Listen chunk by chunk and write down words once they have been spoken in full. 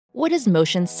What does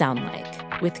motion sound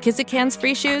like? With Kizikans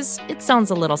free shoes, it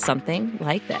sounds a little something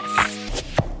like this.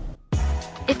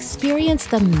 Experience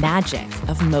the magic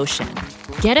of motion.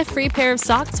 Get a free pair of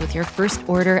socks with your first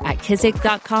order at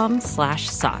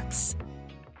kizik.com/socks.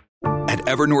 At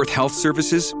Evernorth Health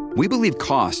Services, we believe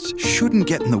costs shouldn't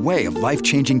get in the way of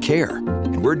life-changing care,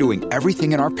 and we're doing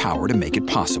everything in our power to make it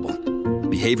possible.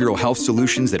 Behavioral health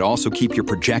solutions that also keep your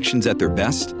projections at their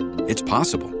best? It's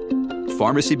possible.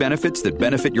 Pharmacy benefits that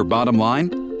benefit your bottom line?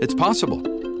 It's possible.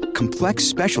 Complex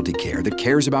specialty care that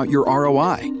cares about your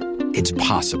ROI? It's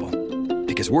possible.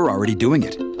 Because we're already doing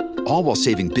it. All while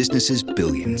saving businesses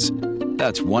billions.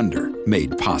 That's Wonder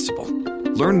made possible.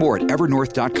 Learn more at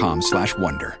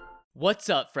evernorth.com/wonder. What's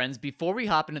up, friends? Before we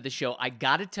hop into the show, I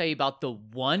gotta tell you about the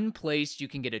one place you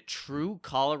can get a true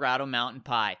Colorado mountain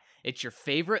pie. It's your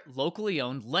favorite, locally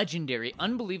owned, legendary,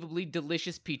 unbelievably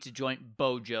delicious pizza joint,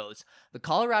 Bojo's. The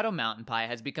Colorado mountain pie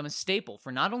has become a staple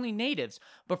for not only natives,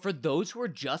 but for those who are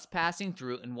just passing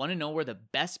through and want to know where the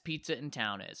best pizza in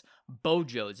town is.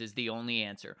 Bojo's is the only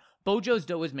answer. Bojo's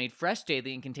dough is made fresh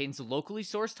daily and contains locally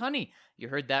sourced honey. You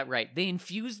heard that right. They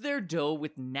infuse their dough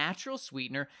with natural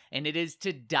sweetener, and it is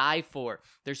to die for.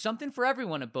 There's something for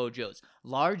everyone at Bojo's.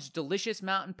 Large, delicious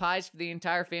mountain pies for the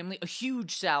entire family, a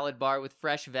huge salad bar with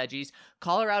fresh veggies,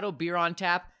 Colorado beer on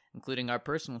tap, including our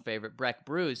personal favorite, Breck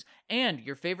Brews, and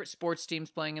your favorite sports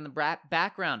teams playing in the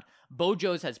background.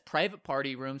 Bojo's has private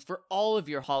party rooms for all of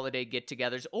your holiday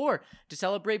get-togethers or to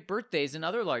celebrate birthdays and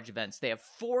other large events. They have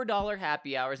 $4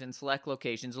 happy hours in select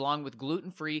locations, along with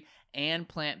gluten-free and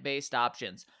plant-based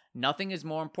options. Nothing is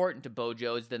more important to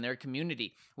Bojo's than their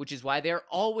community, which is why they're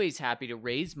always happy to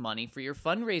raise money for your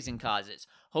fundraising causes.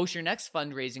 Host your next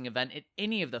fundraising event at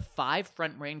any of the 5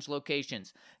 Front Range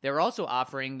locations. They're also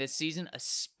offering this season a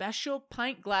special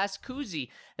pint glass koozie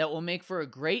that will make for a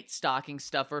great stocking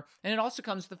stuffer, and it also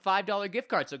comes with a $5 gift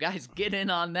card. So guys, get in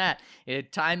on that.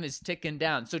 Time is ticking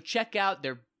down. So check out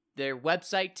their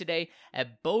website today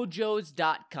at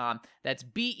bojos.com. That's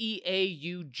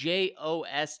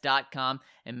BEAUJOS.com.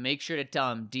 And make sure to tell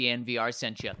them DNVR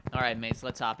sent you. All right, mates,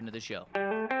 let's hop into the show.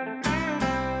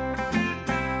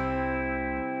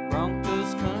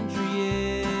 Broncos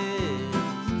Country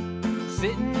is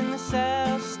sitting in the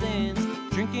south stands,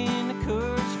 drinking the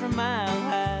Coors from Mile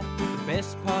High. The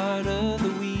best part of the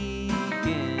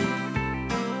weekend,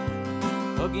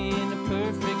 hugging a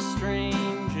perfect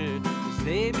stranger.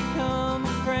 They become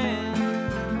a friend,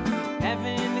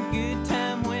 having a good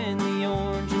time when the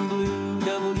orange and blue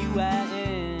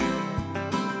WIN.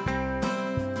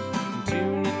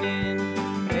 Tuning in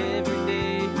every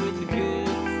day with the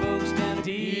good folks down at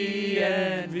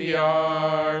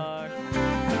DNVR.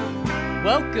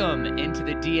 Welcome into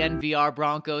the DNVR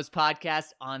Broncos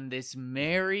Podcast on this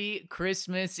Merry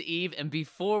Christmas Eve. And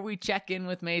before we check in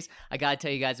with Mace, I got to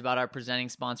tell you guys about our presenting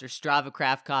sponsor, Strava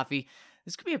Craft Coffee.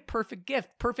 This could be a perfect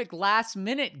gift, perfect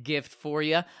last-minute gift for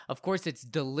you. Of course, it's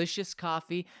delicious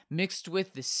coffee mixed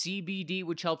with the CBD,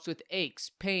 which helps with aches,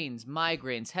 pains,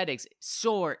 migraines, headaches,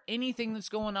 sore, anything that's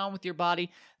going on with your body,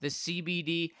 the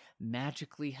CBD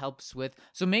magically helps with.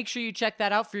 So make sure you check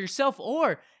that out for yourself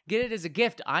or get it as a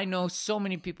gift. I know so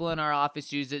many people in our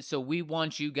office use it, so we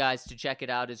want you guys to check it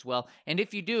out as well. And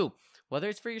if you do, whether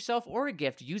it's for yourself or a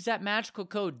gift, use that magical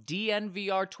code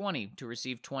DNVR20 to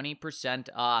receive 20%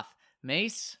 off.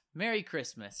 Mace, Merry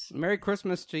Christmas. Merry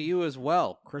Christmas to you as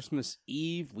well. Christmas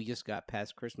Eve. We just got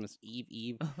past Christmas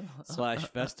Eve /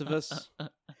 Festivus.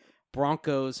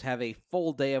 Broncos have a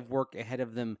full day of work ahead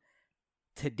of them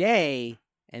today,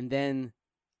 and then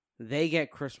they get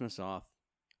Christmas off.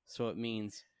 So it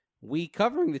means we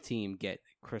covering the team get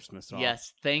Christmas off.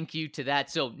 Yes, thank you to that.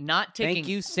 So not taking... Thank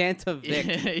you, Santa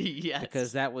Vic. Yes.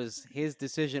 Because that was his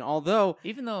decision, although...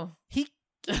 Even though... He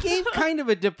gave kind of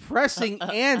a depressing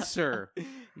answer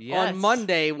on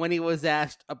Monday when he was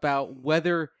asked about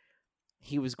whether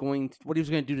he was what he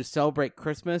was going to do to celebrate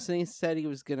Christmas, and he said he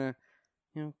was going to,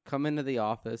 come into the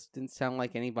office. Didn't sound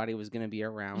like anybody was going to be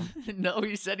around. No,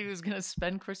 he said he was going to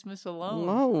spend Christmas alone.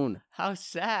 Alone. How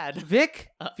sad. Vic,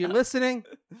 if you're listening,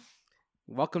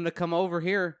 welcome to come over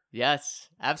here. Yes,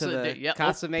 absolutely. To the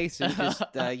Casa Mason. Just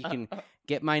you can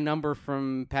get my number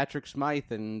from Patrick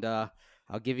Smythe, and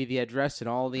I'll give you the address and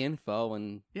all the info.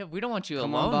 And yeah, we don't want you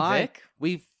come alone, on by. Vic.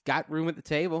 We've got room at the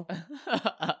table.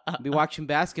 Be watching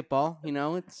basketball.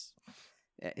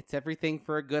 It's everything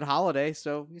for a good holiday.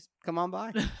 So just come on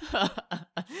by.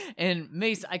 And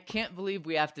Mace, I can't believe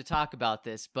we have to talk about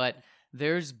this, but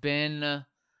there's been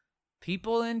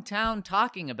people in town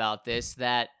talking about this,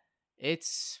 that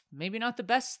it's maybe not the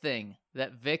best thing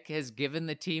that Vic has given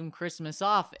the team Christmas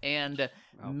off. And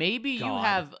maybe God. you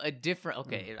have a different,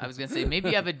 okay, I was going to say,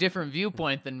 maybe you have a different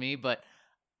viewpoint than me, but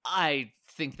I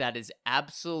think that is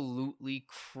absolutely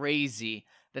crazy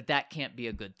that can't be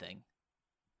a good thing.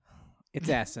 It's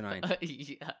asinine.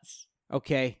 Yes.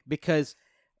 Okay, because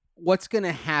what's going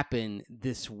to happen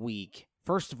this week,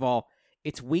 first of all,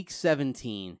 it's week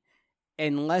 17.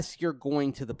 Unless you're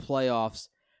going to the playoffs,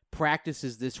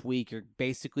 practices this week are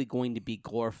basically going to be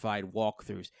glorified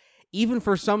walkthroughs. Even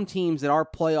for some teams that are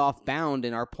playoff bound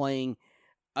and are playing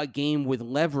a game with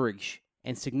leverage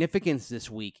and significance this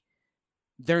week,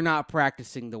 they're not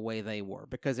practicing the way they were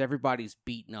because everybody's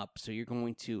beaten up. So you're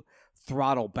going to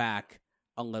throttle back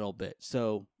a little bit.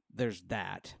 So there's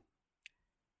that.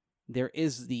 There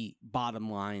is the bottom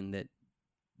line that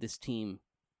this team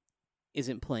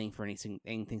isn't playing for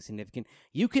anything significant.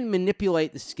 You can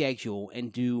manipulate the schedule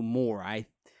and do more.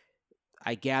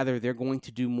 I gather they're going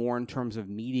to do more in terms of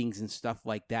meetings and stuff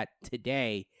like that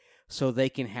today so they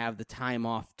can have the time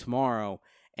off tomorrow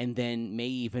and then may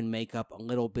even make up a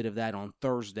little bit of that on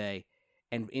Thursday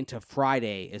and into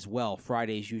Friday as well.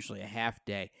 Friday is usually a half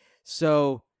day.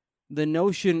 So the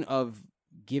notion of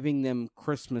giving them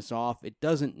Christmas off, it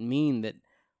doesn't mean that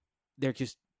they're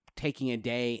just taking a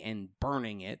day and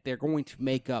burning it. They're going to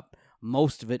make up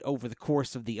most of it over the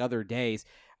course of the other days.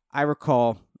 I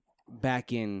recall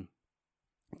back in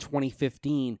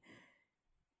 2015,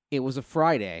 it was a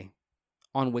Friday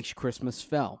on which Christmas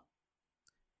fell.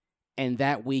 And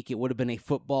that week it would have been a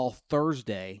football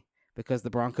Thursday because the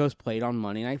Broncos played on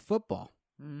Monday Night Football.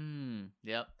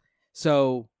 Yep.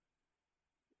 So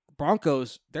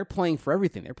Broncos, they're playing for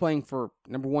everything. They're playing for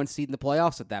number 1 seed in the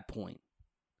playoffs at that point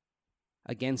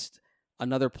against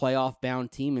another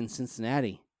playoff-bound team in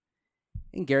Cincinnati.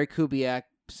 And Gary Kubiak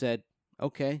said,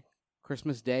 okay,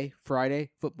 Christmas Day, Friday,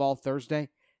 football Thursday,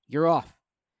 you're off.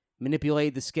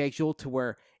 Manipulated the schedule to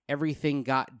where everything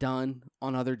got done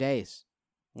on other days.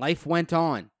 Life went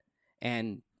on.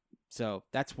 And so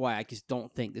that's why I just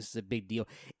don't think this is a big deal.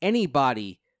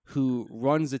 Anybody who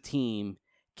runs a team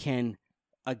can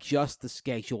adjust the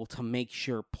schedule to make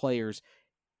sure players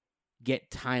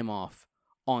get time off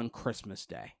on Christmas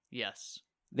Day. Yes.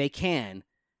 They can.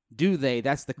 Do they?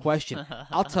 That's the question.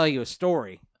 I'll tell you a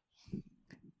story.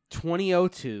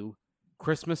 2002,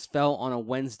 Christmas fell on a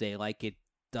Wednesday like it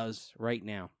does right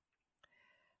now.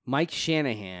 Mike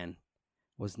Shanahan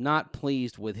was not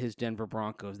pleased with his Denver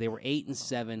Broncos. They were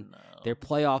 8-7. No. Their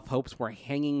playoff hopes were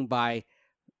hanging by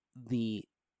the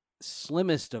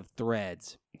slimmest of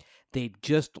threads. They'd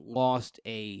just lost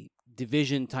a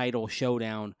division title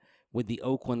showdown with the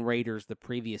Oakland Raiders the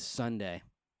previous Sunday.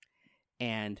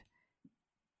 And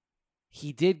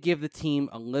he did give the team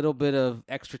a little bit of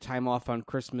extra time off on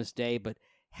Christmas Day, but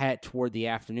had it toward the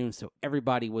afternoon, so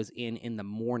everybody was in the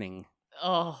morning.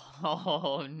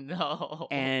 Oh, no.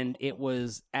 And it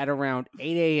was at around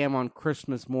 8 a.m. on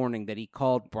Christmas morning that he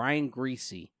called Brian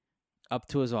Greasy up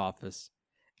to his office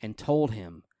and told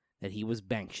him that he was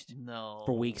benched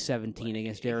for Week 17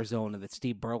 against Arizona, that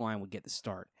Steve Berline would get the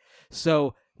start.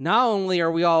 So not only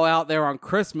are we all out there on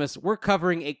Christmas, we're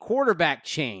covering a quarterback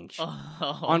change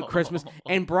on Christmas.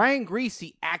 And Brian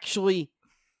Greasy actually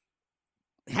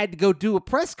had to go do a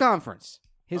press conference,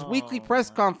 his weekly press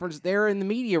conference there in the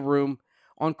media room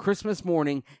on Christmas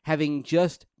morning, having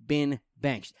just been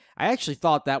benched. I actually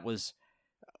thought that was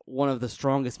one of the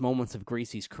strongest moments of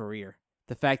Greasy's career.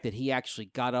 The fact that he actually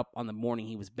got up on the morning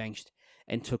he was benched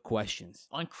and took questions.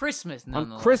 On Christmas,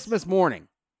 On Christmas morning.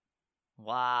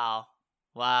 Wow.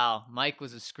 Mike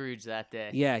was a Scrooge that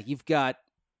day. Yeah, you've got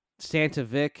Santa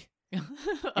Vic,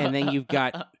 and then you've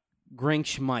got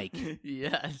Grinch Mike.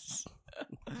 Yes.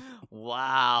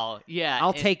 Wow. Yeah.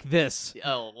 I'll take this.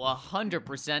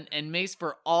 100%. And Mace,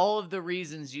 for all of the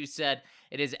reasons you said,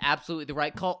 it is absolutely the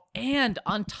right call. And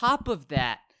on top of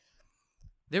that,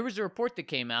 there was a report that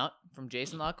came out from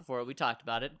Jason LaCanfora. We talked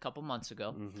about it a couple months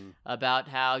ago about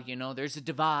how, there's a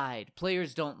divide.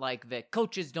 Players don't like Vic.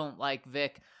 Coaches don't like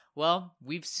Vic. Well,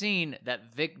 we've seen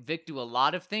that Vic do a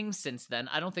lot of things since then.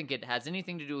 I don't think it has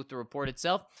anything to do with the report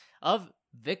itself, of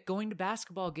Vic going to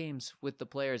basketball games with the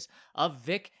players, of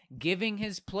Vic giving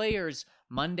his players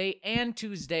Monday and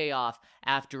Tuesday off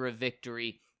after a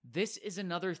victory. This is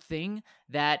another thing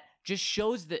that just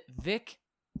shows that Vic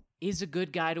is a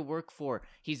good guy to work for.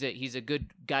 He's a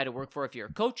good guy to work for if you're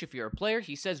a coach, if you're a player.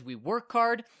 He says we work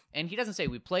hard, and he doesn't say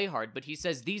we play hard, but he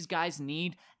says these guys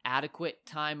need adequate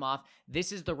time off.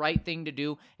 This is the right thing to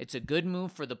do. It's a good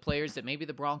move for the players that maybe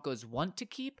the Broncos want to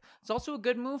keep. It's also a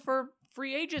good move for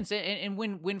free agents. And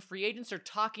when free agents are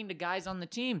talking to guys on the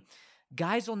team,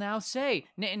 guys will now say,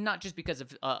 and not just because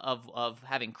of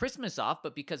having Christmas off,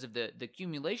 but because of the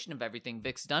accumulation of everything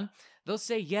Vic's done, they'll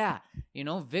say, yeah,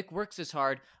 Vic works as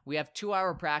hard. We have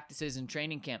 2-hour practices in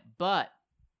training camp, but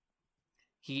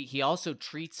he also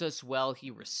treats us well.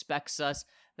 He respects us.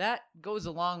 That goes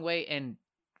a long way, and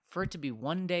for it to be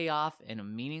one day off in a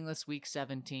meaningless week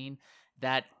 17,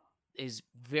 that is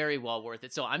very well worth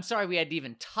it. So I'm sorry we had to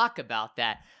even talk about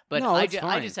that, but No, I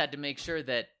fine. just had to make sure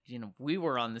that we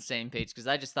were on the same page, because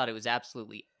I just thought it was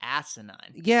absolutely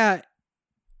asinine. Yeah.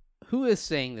 Who is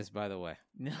saying this, by the way?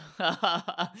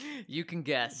 You can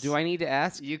guess. Do I need to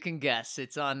ask? You can guess.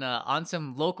 It's on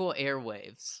some local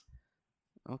airwaves.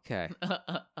 Okay.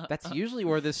 That's usually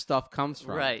where this stuff comes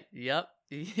from. Right. Yep.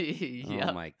 Yep.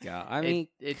 Oh my God. I mean,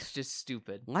 it's just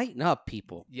stupid. lighten up,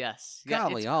 people. Yes.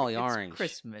 Golly, ollie it's orange.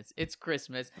 Christmas. It's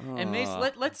Christmas. And Oh.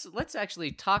 Mace, let's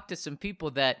actually talk to some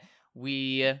people that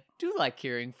we do like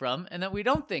hearing from and that we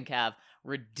don't think have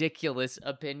ridiculous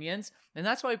opinions. And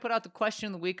that's why we put out the question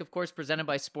of the week, of course, presented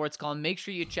by Sports Column. Make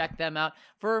sure you check them out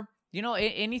for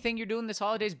anything you're doing this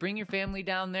holidays. Bring your family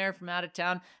down there from out of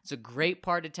town. It's a great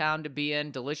part of town to be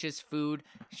in. Delicious food.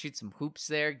 Shoot some hoops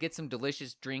there. Get some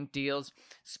delicious drink deals.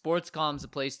 Sports Column's a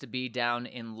place to be down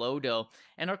in Lodo.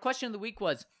 And our question of the week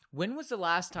was, when was the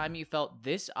last time you felt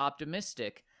this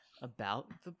optimistic about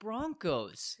the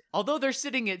Broncos? Although they're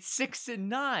sitting at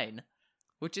 6-9,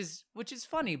 which is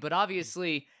funny, but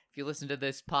obviously, if you listen to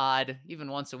this pod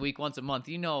even once a week, once a month,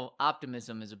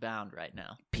 optimism is abound right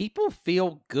now. People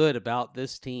feel good about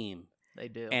this team. They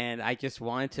do. And I just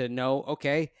wanted to know,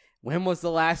 okay, when was the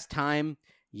last time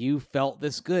you felt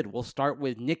this good? We'll start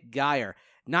with Nick Geyer.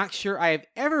 Not sure I have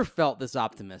ever felt this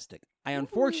optimistic. I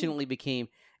unfortunately became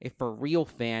a for real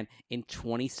fan in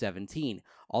 2017,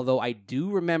 although I do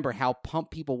remember how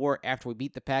pumped people were after we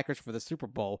beat the Packers for the Super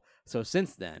Bowl. So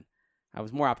since then, I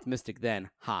was more optimistic then.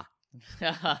 Ha.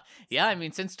 Yeah, I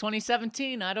mean, since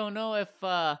 2017, I don't know if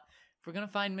we're going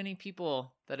to find many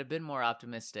people that have been more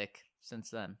optimistic since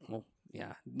then. Well,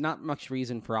 yeah, not much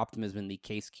reason for optimism in the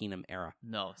Case Keenum era.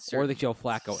 No, or the Joe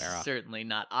Flacco era. Certainly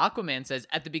not. Aquaman says,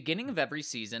 at the beginning of every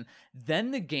season,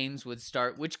 then the games would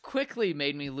start, which quickly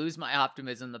made me lose my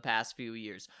optimism the past few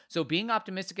years. So being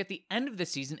optimistic at the end of the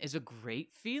season is a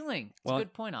great feeling. It's a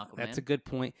good point, Aquaman. That's a good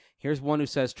point. Here's one who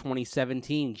says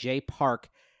 2017, Jay Park,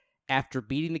 after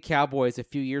beating the Cowboys a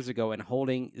few years ago and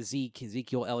holding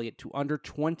Ezekiel Elliott to under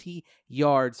 20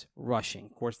 yards rushing.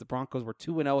 Of course, the Broncos were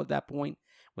 2-0 at that point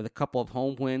with a couple of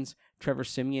home wins. Trevor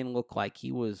Siemian looked like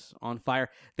he was on fire.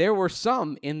 There were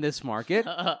some in this market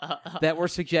that were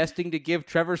suggesting to give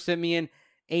Trevor Siemian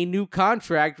a new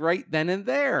contract right then and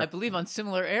there. I believe on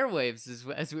similar airwaves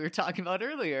as we were talking about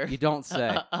earlier. You don't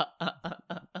say.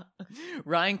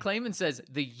 Ryan Clayman says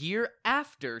the year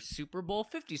after Super Bowl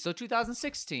 50, so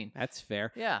 2016. That's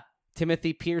fair. Yeah.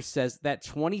 Timothy Pierce says that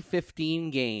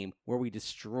 2015 game where we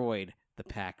destroyed the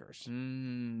Packers.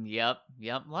 Yep.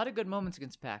 A lot of good moments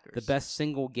against Packers. The best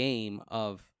single game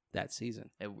of that season.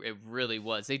 It really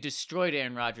was. They destroyed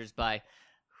Aaron Rodgers by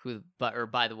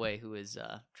the way, who is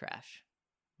trash.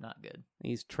 Not good.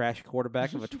 He's trash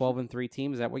quarterback of a 12-3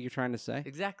 team. Is that what you're trying to say?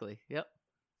 Exactly. Yep.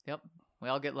 We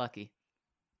all get lucky.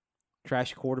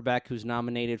 Trash quarterback who's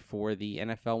nominated for the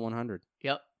NFL 100.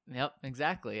 Yep.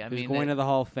 Exactly. Who's going to the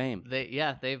Hall of Fame.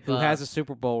 They've who has a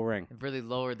Super Bowl ring. They've really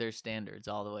lowered their standards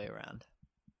all the way around.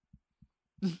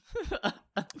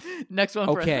 Next one.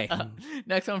 Okay.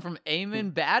 Next one from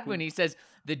Eamon Badwin. He says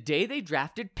the day they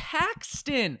drafted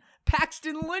Paxton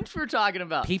Lynch. We're talking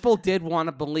about. People did want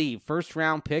to believe. First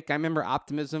round pick. I remember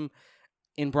optimism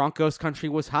in Broncos country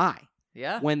was high.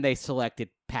 Yeah. When they selected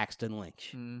Paxton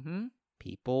Lynch. Mm-hmm.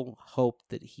 People hoped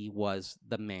that he was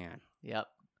the man. Yep.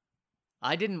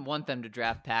 I didn't want them to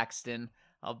draft Paxton,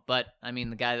 but I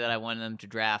mean the guy that I wanted them to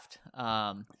draft,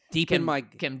 Kemdiche,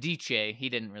 he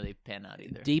didn't really pan out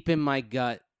either. Deep in my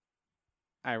gut,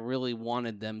 I really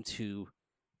wanted them to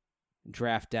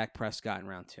draft Dak Prescott in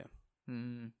round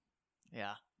 2.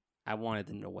 Yeah. I wanted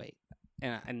them to wait,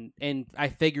 and I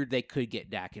figured they could get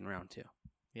Dak in round 2.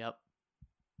 Yep.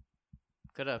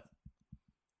 Could have.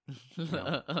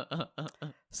 No.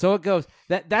 So it goes.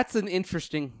 That's an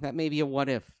interesting. That may be a what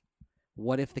if.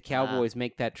 What if the Cowboys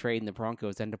make that trade and the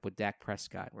Broncos end up with Dak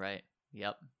Prescott? Right.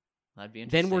 Yep. That'd be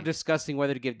interesting. Then we're discussing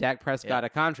whether to give Dak Prescott a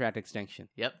contract extension.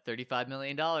 Yep. $35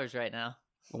 million right now.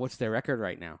 Well, what's their record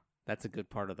right now? That's a good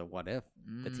part of the what if.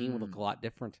 The team would look a lot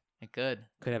different. It could.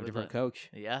 Could have a different coach.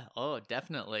 Yeah. Oh,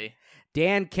 definitely.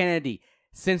 Dan Kennedy.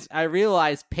 Since I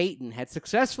realized Peyton had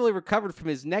successfully recovered from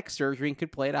his neck surgery and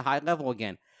could play at a high level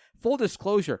again. Full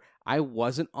disclosure, I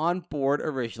wasn't on board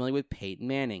originally with Peyton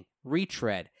Manning.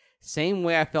 Retread. Same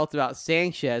way I felt about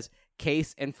Sanchez.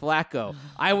 Case, and Flacco.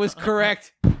 I was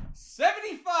correct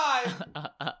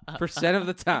 75% of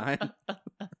the time.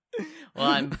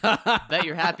 Well, I bet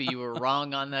you're happy you were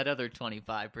wrong on that other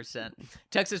 25%.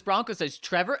 Texas Broncos says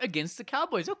Trevor against the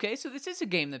Cowboys. Okay, so this is a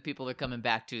game that people are coming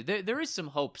back to. There is some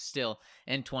hope still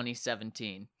in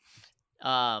 2017.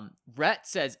 Rhett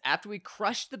says, after we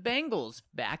crushed the Bengals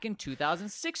back in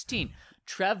 2016,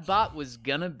 Trev Bott was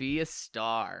going to be a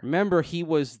star. Remember, he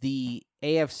was the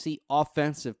AFC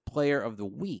Offensive Player of the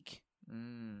Week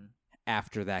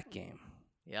after that game.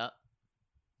 Yep.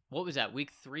 What was that,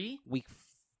 week 3? Week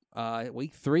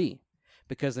 3.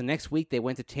 Because the next week they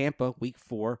went to Tampa, week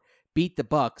 4, beat the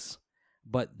Bucks,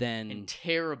 but then in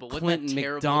terrible, Clinton wasn't that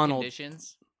terrible McDonald,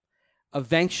 conditions?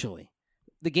 Eventually.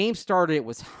 The game started, it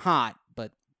was hot,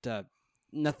 but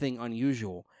nothing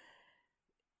unusual.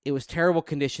 It was terrible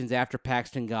conditions after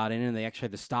Paxton got in, and they actually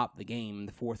had to stop the game in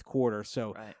the fourth quarter.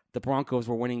 So the Broncos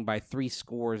were winning by 3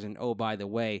 scores, and oh, by the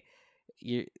way,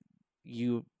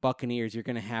 you Buccaneers, you're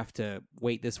going to have to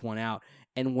wait this one out.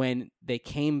 And when they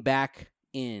came back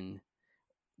in,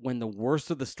 when the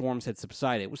worst of the storms had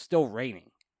subsided, it was still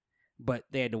raining, but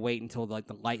they had to wait until the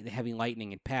heavy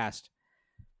lightning had passed.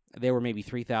 There were maybe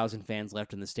 3,000 fans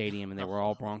left in the stadium, and they were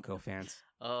all Bronco fans.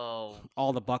 Oh.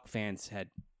 All the Buck fans had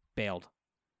bailed.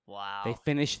 Wow. They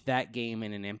finished that game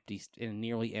in a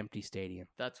nearly empty stadium.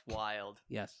 That's wild.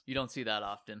 Yes. You don't see that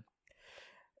often.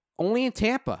 Only in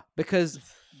Tampa, because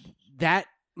that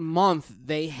month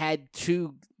they had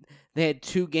two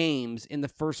games in the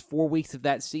first 4 weeks of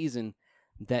that season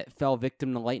that fell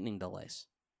victim to lightning delays,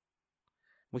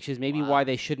 which is maybe why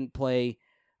they shouldn't play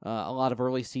a lot of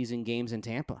early season games in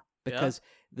Tampa, because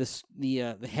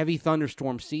the heavy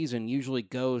thunderstorm season usually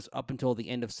goes up until the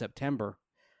end of September.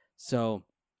 So,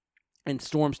 and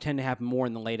storms tend to happen more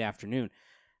in the late afternoon.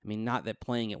 I mean, not that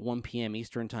playing at 1 p.m.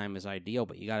 Eastern time is ideal,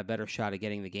 but you got a better shot of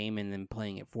getting the game in than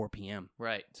playing at 4 p.m.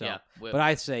 Right. So, yeah. But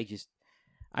I say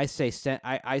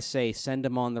send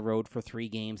them on the road for 3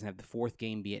 games and have the 4th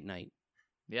game be at night.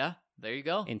 Yeah. There you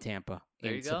go. In Tampa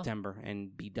in September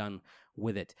and be done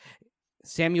with it.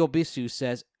 Samuel Bisu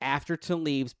says, after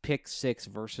Talib's pick 6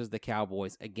 versus the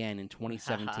Cowboys again in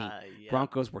 2017,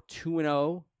 Broncos were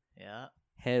 2-0. Yeah.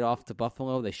 Headed off to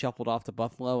Buffalo. They shuffled off to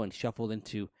Buffalo and shuffled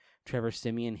into Trevor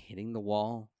Siemian hitting the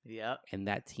wall. Yep. And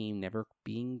that team never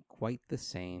being quite the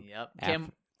same. Yep.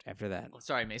 After that.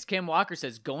 Sorry, Mace. Cam Walker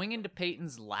says, going into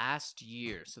Peyton's last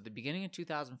year, so the beginning of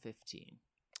 2015.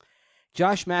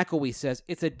 Josh McElwee says,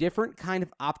 it's a different kind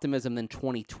of optimism than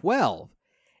 2012.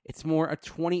 It's more a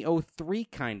 2003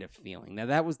 kind of feeling. Now,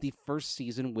 that was the first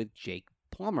season with Jake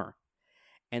Plummer.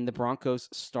 And the Broncos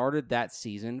started that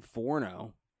season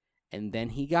 4-0. And then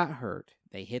he got hurt.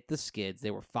 They hit the skids.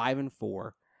 They were 5-4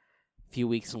 a few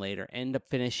weeks later. End up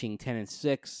finishing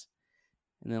 10-6.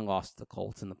 And then lost to the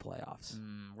Colts in the playoffs.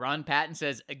 Ron Patton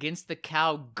says, against the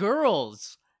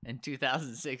Cowgirls in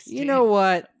 2016. You know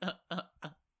what?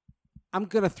 I'm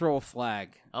going to throw a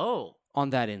flag on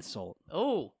that insult.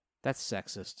 Oh. That's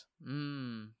sexist.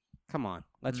 Come on.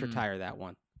 Let's retire that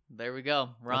one. There we go.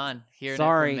 Ron, hearing it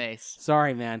from Mace.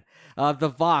 Sorry, man.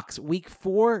 The Vox, week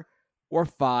 4 or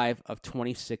 5 of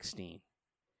 2016.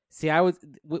 See,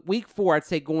 week 4, I'd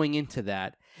say going into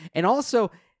that. And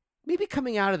also, maybe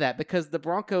coming out of that, because the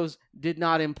Broncos did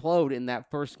not implode in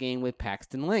that first game with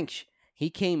Paxton Lynch.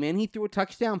 He came in, he threw a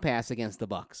touchdown pass against the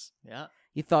Bucs. Yeah.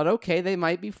 You thought, okay, they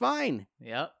might be fine.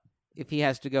 Yep. If he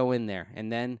has to go in there.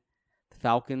 And then the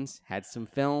Falcons had some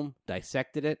film,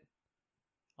 dissected it.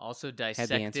 Also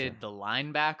dissected the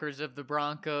linebackers of the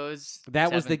Broncos.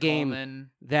 That was the game.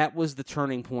 Coleman. That was the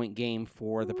turning point game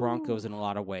for the Broncos in a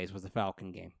lot of ways, was the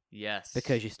Falcon game. Yes.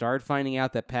 Because you started finding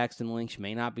out that Paxton Lynch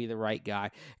may not be the right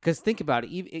guy. Because think about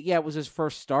it. It was his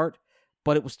first start,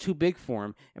 but it was too big for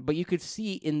him. But you could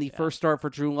see in the first start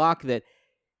for Drew Lock that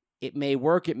it may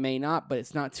work, it may not, but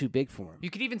it's not too big for him.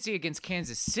 You could even see against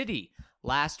Kansas City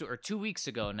 2 weeks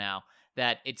ago now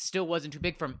that it still wasn't too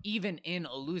big for him, even in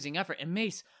a losing effort. And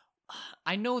Mace,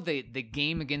 I know the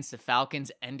game against the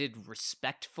Falcons ended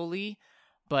respectfully,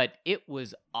 but it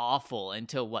was awful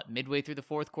until, midway through the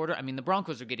fourth quarter? I mean, the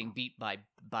Broncos are getting beat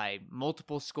by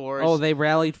multiple scores. Oh, they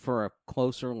rallied for a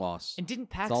closer loss. And didn't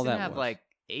Paxton have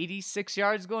 86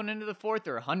 yards going into the fourth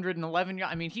or 111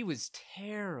 yards? I mean, he was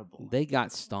terrible. They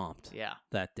got stomped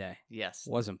that day. Yes.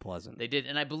 Wasn't pleasant. They did.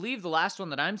 And I believe the last one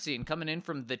that I'm seeing coming in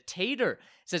from the Tater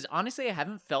says, honestly, I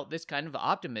haven't felt this kind of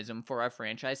optimism for our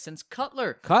franchise since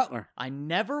Cutler. I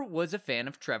never was a fan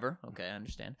of Trevor. Okay, I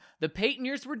understand. The Peyton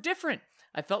years were different.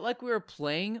 I felt like we were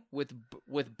playing with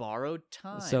borrowed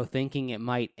time. So thinking it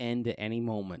might end at any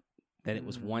moment, that it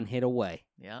was one hit away.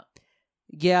 Yeah.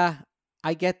 Yeah,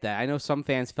 I get that. I know some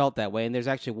fans felt that way, and there's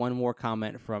actually one more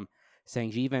comment from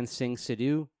Sanjeevan Singh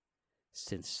Sidhu.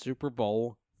 Since Super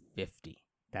Bowl 50.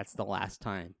 That's the last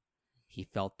time he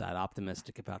felt that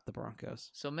optimistic about the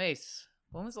Broncos. So, Mace,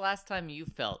 when was the last time you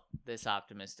felt this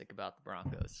optimistic about the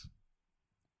Broncos?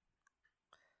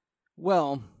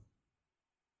 Well,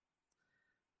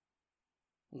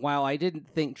 while I didn't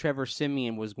think Trevor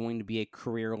Siemian was going to be a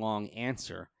career-long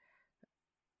answer,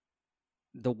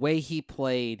 the way he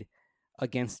played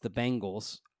against the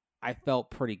Bengals, I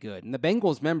felt pretty good. And the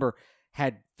Bengals, remember,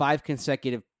 had 5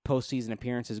 consecutive postseason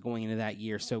appearances going into that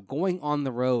year. So going on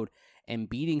the road and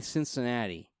beating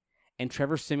Cincinnati and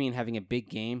Trevor Siemian having a big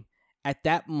game, at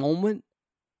that moment,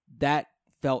 that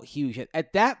felt huge.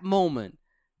 At that moment,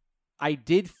 I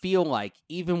did feel like,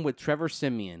 even with Trevor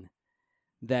Siemian,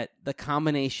 that the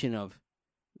combination of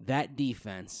that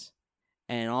defense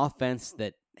and an offense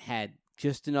that had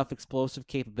just enough explosive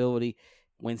capability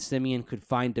when Siemian could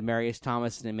find Demaryius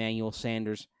Thomas and Emmanuel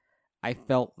Sanders, I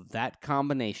felt that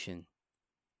combination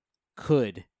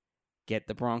could get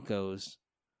the Broncos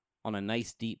on a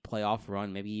nice deep playoff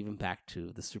run, maybe even back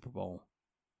to the Super Bowl.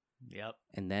 Yep.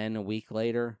 And then a week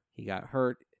later, he got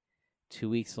hurt. 2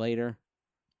 weeks later,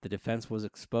 the defense was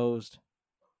exposed.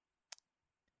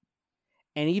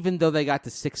 And even though they got to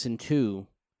 6-2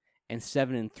 and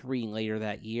 7-3 later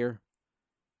that year,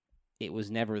 it was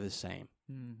never the same.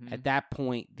 Mm-hmm. At that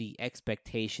point, the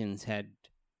expectations had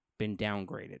been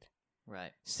downgraded.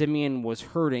 Right. Siemian was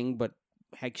hurting, but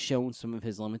had shown some of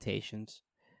his limitations.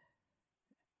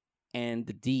 And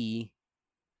the D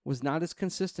was not as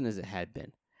consistent as it had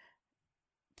been.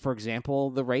 For example,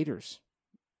 the Raiders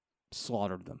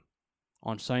slaughtered them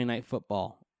on Sunday Night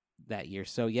Football that year.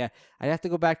 So, yeah, I'd have to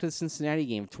go back to the Cincinnati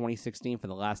game of 2016 for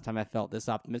the last time I felt this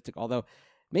optimistic. Although,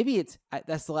 maybe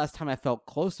that's the last time I felt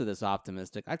close to this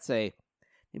optimistic. I'd say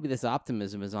maybe this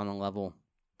optimism is on a level.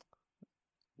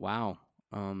 Wow.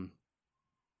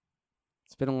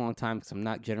 It's been a long time because I'm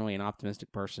not generally an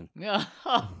optimistic person. Yeah.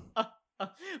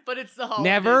 But it's the holidays,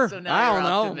 Never. so now I you're don't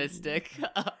know. optimistic.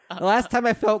 The last time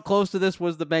I felt close to this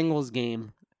was the Bengals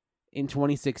game in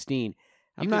 2016.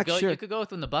 I'm not sure. You could go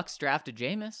with when the Bucs drafted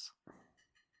Jameis.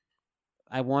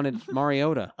 I wanted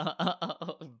Mariota.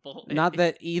 Boy. Not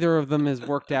that either of them has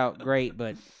worked out great,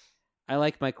 but I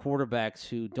like my quarterbacks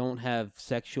who don't have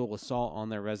sexual assault on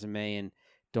their resume and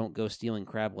don't go stealing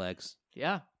crab legs.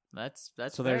 Yeah, that's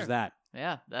So fair. there's that.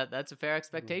 Yeah, that's a fair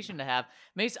expectation to have.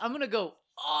 Mace, I'm going to go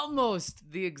almost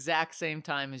the exact same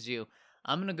time as you.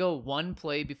 I'm going to go one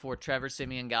play before Trevor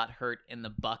Siemian got hurt in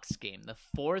the Bucs game, the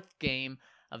 4th game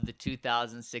of the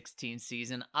 2016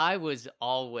 season. I was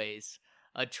always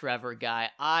a Trevor guy.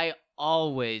 I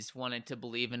always wanted to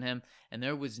believe in him, and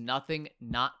there was nothing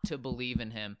not to believe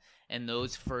in him in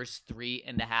those first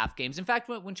 3.5 games. In fact,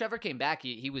 when Trevor came back,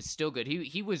 he was still good.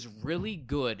 He was really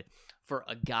good for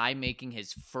a guy making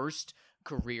his first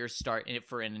career start in it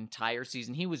for an entire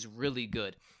season. He was really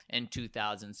good in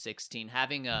 2016,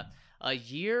 having a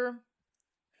year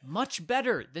much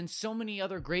better than so many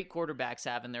other great quarterbacks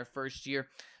have in their first year.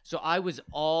 So I was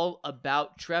all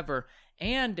about Trevor.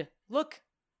 And look,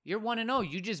 you're 1-0.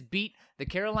 You just beat the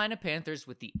Carolina Panthers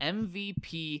with the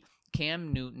MVP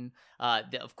Cam Newton.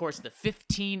 Of course, the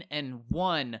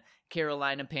 15-1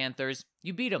 Carolina Panthers.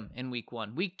 You beat them in week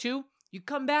 1. Week 2, you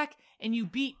come back and you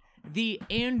beat the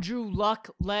Andrew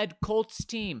Luck-led Colts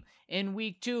team in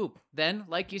week 2. Then,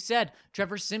 like you said,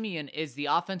 Trevor Siemian is the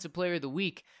offensive player of the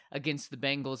week against the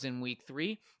Bengals in week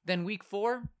 3. Then week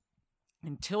 4,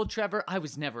 until Trevor, I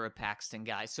was never a Paxton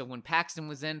guy. So when Paxton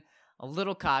was in, a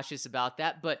little cautious about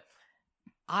that. But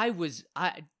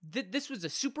this was a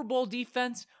Super Bowl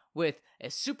defense with a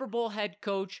Super Bowl head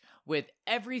coach, with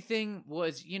everything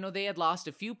was, they had lost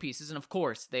a few pieces. And of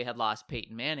course, they had lost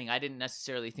Peyton Manning. I didn't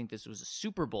necessarily think this was a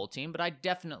Super Bowl team, but I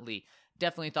definitely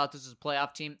thought this was a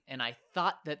playoff team. And I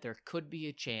thought that there could be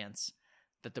a chance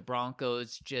that the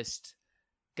Broncos just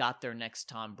got their next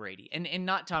Tom Brady. And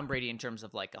not Tom Brady in terms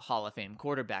of like a Hall of Fame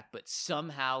quarterback, but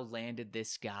somehow landed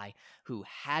this guy who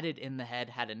had it in the head,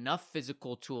 had enough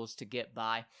physical tools to get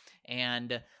by,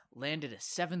 and landed a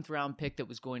 7th round pick that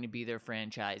was going to be their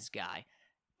franchise guy.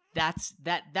 That's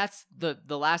the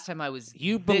last time I was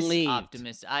this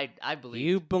optimistic. I believed.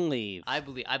 You believe. I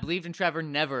believed in Trevor,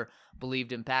 never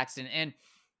believed in Paxton. And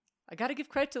I got to give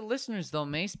credit to the listeners, though,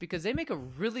 Mace, because they make a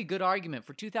really good argument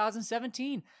for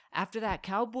 2017 after that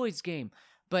Cowboys game.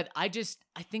 But I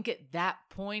think at that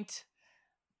point,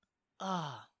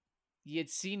 you had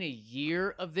seen a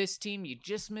year of this team. You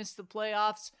just missed the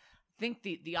playoffs. I think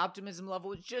the optimism level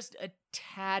was just a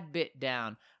tad bit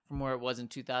down from where it was in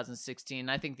 2016.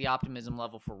 I think the optimism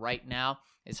level for right now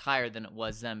is higher than it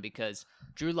was then because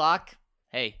Drew Lock,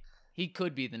 hey, he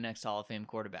could be the next Hall of Fame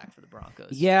quarterback for the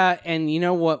Broncos. Yeah, and you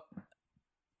know what?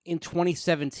 In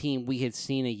 2017, we had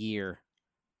seen a year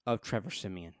of Trevor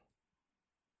Siemian.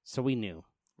 So we knew.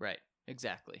 Right,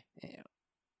 exactly.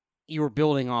 You were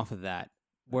building off of that.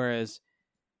 Whereas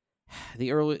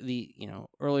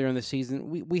earlier in the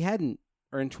season, we hadn't,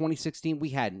 or in 2016, we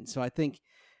hadn't. So I think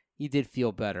you did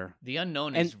feel better. The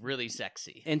unknown is really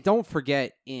sexy. And don't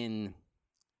forget, in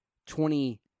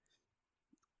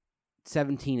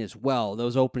 2017 as well,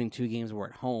 those opening 2 games were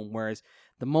at home, whereas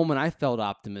the moment I felt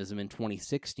optimism in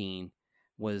 2016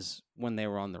 was when they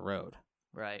were on the road.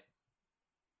 Right.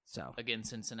 So against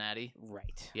Cincinnati.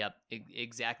 Right. Yep,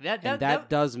 exactly. That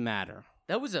does matter.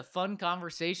 That was a fun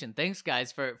conversation. Thanks,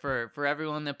 guys, for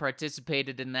everyone that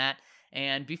participated in that.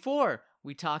 And before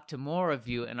we talk to more of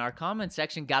you in our comment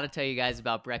section, got to tell you guys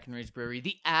about Breckenridge Brewery,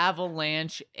 the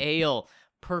Avalanche Ale.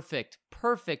 Perfect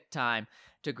time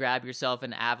to grab yourself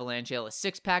an Avalanche Ale, a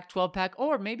 6-pack, 12-pack,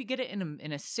 or maybe get it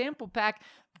in a sample pack.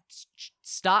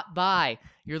 Stop by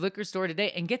your liquor store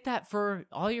today and get that for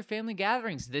all your family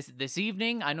gatherings this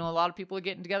evening. I know a lot of people are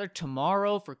getting together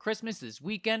tomorrow for Christmas, this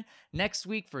weekend, next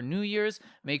week for New Year's.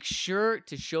 Make sure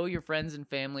to show your friends and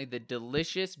family the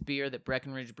delicious beer that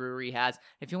Breckenridge Brewery has.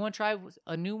 If you want to try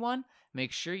a new one,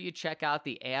 make sure you check out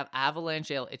the Avalanche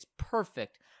Ale. It's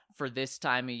perfect for this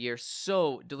time of year.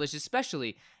 So delicious,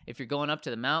 especially if you're going up to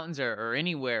the mountains or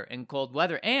anywhere in cold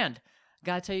weather. And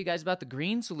gotta tell you guys about the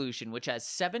Green Solution, which has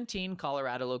 17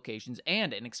 Colorado locations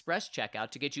and an express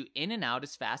checkout to get you in and out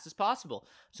as fast as possible.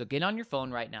 So get on your phone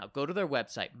right now. Go to their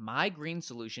website,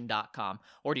 mygreensolution.com.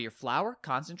 Order your flour,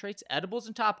 concentrates, edibles,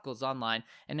 and topicals online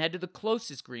and head to the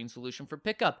closest Green Solution for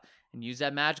pickup. And use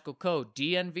that magical code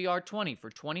DNVR20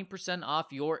 for 20% off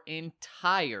your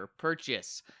entire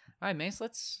purchase. All right, Mace,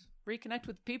 let's reconnect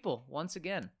with people once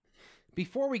again.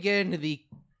 Before we get into the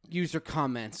user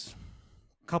comments,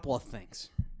 couple of things.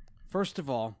 First of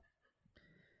all,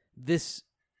 this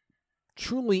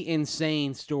truly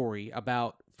insane story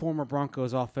about former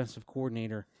Broncos offensive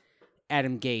coordinator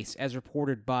Adam Gase, as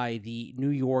reported by the New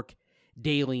York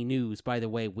Daily News, by the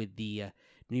way, with the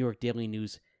New York Daily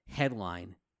News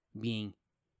headline being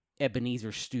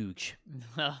Ebenezer Stooge.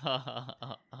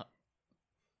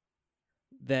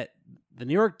 That the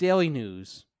New York Daily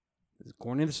News,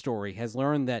 according to the story, has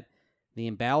learned that the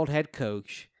embattled head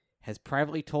coach has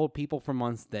privately told people for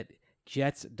months that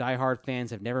Jets diehard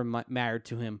fans have never mattered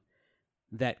to him,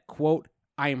 that, quote,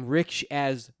 "I am rich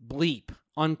as bleep,"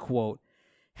 unquote,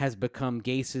 has become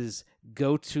Gase's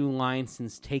go-to line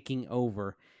since taking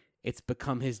over. It's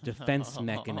become his defense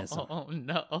mechanism. Oh,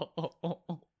 no.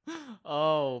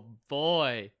 Oh,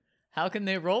 boy. How can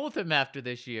they roll with him after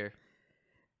this year?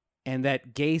 And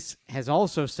that Gase has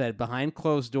also said behind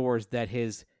closed doors that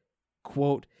his,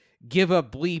 quote, "give a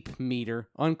bleep meter,"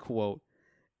 unquote,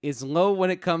 is low when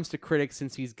it comes to critics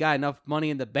since he's got enough money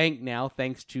in the bank now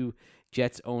thanks to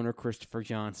Jets owner Christopher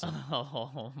Johnson.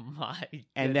 Oh, my goodness.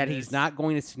 And that he's not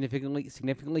going to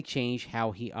significantly change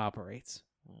how he operates.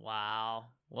 Wow.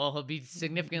 Well, he'll be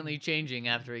significantly changing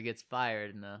after he gets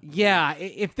fired. Yeah,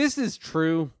 if this is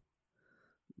true,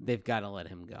 they've got to let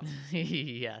him go.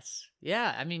 Yes.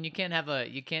 Yeah, I mean, you can't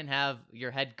have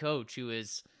your head coach who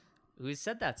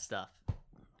said that stuff.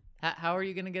 How are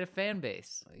you going to get a fan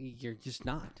base? You're just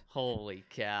not. Holy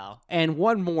cow. And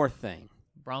one more thing.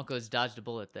 Broncos dodged a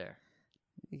bullet there.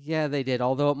 Yeah, they did,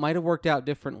 although it might have worked out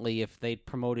differently if they'd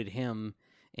promoted him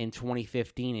in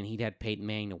 2015 and he'd had Peyton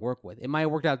Manning to work with. It might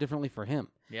have worked out differently for him.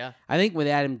 Yeah. I think with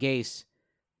Adam Gase,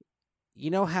 you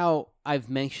know how I've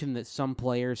mentioned that some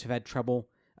players have had trouble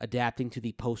adapting to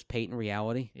the post-Peyton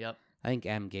reality? Yep. I think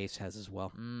Adam Gase has as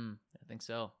well. I think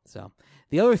so. So,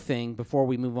 the other thing, before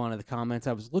we move on to the comments,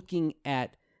 I was looking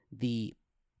at the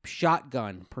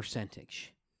shotgun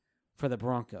percentage for the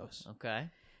Broncos. Okay.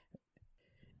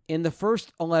 In the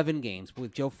first 11 games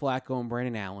with Joe Flacco and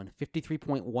Brandon Allen,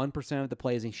 53.1% of the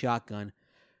plays in shotgun,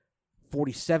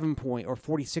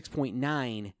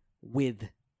 46.9 with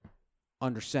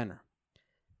under center.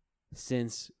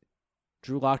 Since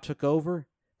Drew Lock took over,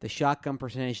 the shotgun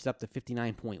percentage is up to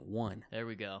 59.1. There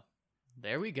we go.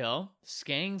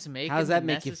 Skang's making How does that the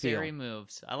make you necessary feel?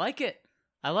 moves. I like it.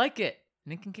 And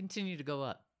it can continue to go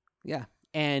up. Yeah.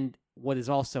 And what is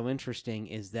also interesting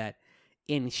is that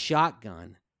in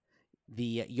shotgun,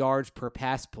 the yards per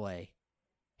pass play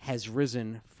has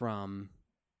risen from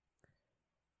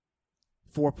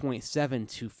 4.7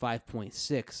 to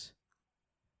 5.6,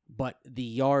 but the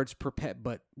yards per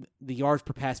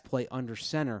pass play under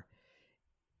center,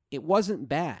 it wasn't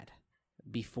bad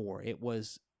before. It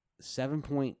was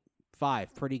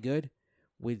 7.5, pretty good,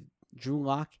 with Drew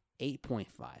Lock 8.5.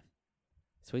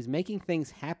 So he's making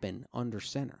things happen under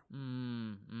center.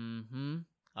 Mm-hmm.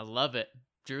 I love it.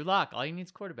 Drew Lock, all you need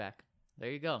is quarterback.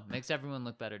 There you go. Makes everyone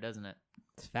look better, doesn't it?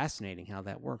 It's fascinating how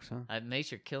that works, huh?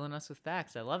 Mace, you're killing us with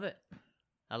facts. I love it.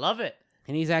 I love it.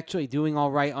 And he's actually doing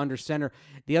all right under center.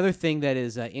 The other thing that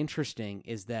is interesting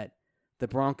is that the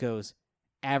Broncos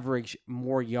average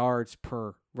more yards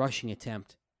per rushing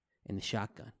attempt in the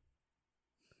shotgun.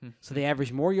 So they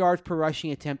average more yards per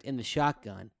rushing attempt in the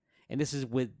shotgun, and this is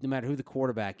with no matter who the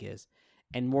quarterback is,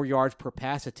 and more yards per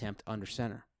pass attempt under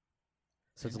center.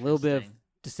 So it's a little bit of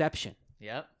deception.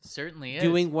 Yep, certainly is.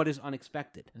 Doing what is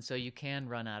unexpected. And so you can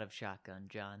run out of shotgun,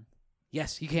 John.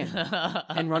 Yes, you can.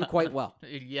 And run quite well.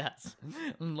 Yes.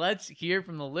 Let's hear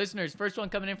from the listeners. First one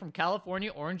coming in from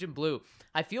California, Orange and Blue.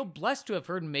 I feel blessed to have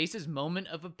heard Mace's moment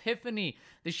of epiphany.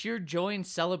 The sheer joy and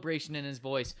celebration in his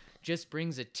voice just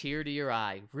brings a tear to your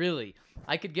eye. Really.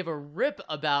 I could give a rip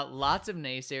about lots of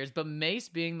naysayers, but Mace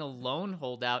being the lone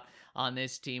holdout on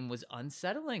this team was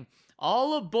unsettling.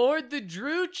 All aboard the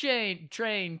Drew train.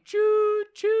 Choo,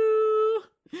 choo.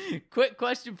 Quick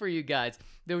question for you guys.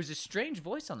 There was a strange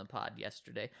voice on the pod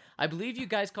yesterday. I believe you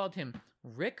guys called him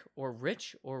Rick or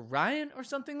Rich or Ryan or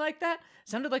something like that.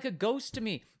 Sounded like a ghost to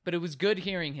me, but it was good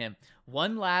hearing him.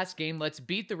 One last game. Let's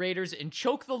beat the Raiders and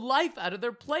choke the life out of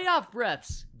their playoff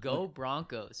breaths. Go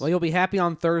Broncos. Well, you'll be happy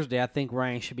on Thursday. I think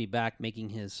Ryan should be back making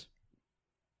his,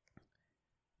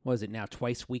 what is it now,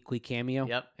 twice weekly cameo?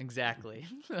 Yep, exactly.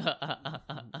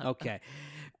 Okay.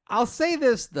 I'll say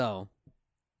this, though.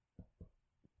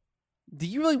 Do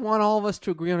you really want all of us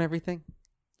to agree on everything?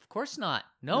 Of course not.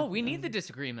 No, we need the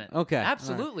disagreement. Okay.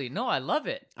 Absolutely. Right. No, I love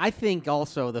it. I think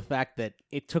also the fact that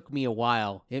it took me a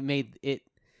while, it made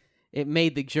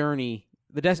the journey,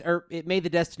 it made the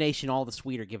destination all the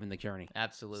sweeter given the journey.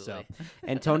 Absolutely. So,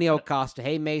 Antonio Costa,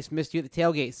 hey Mace, missed you at the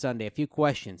tailgate Sunday. A few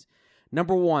questions.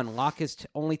 Number one, Locke has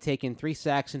only taken 3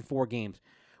 sacks in 4 games.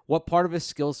 What part of his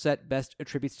skill set best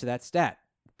attributes to that stat?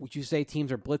 Would you say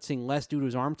teams are blitzing less due to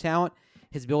his arm talent,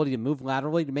 his ability to move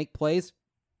laterally to make plays,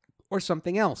 or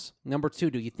something else? Number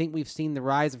 2, do you think we've seen the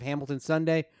rise of Hamilton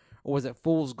Sunday, or was it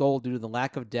fool's gold due to the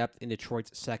lack of depth in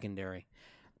Detroit's secondary?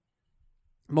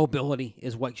 Mobility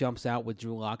is what jumps out with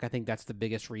Drew Lock. I think that's the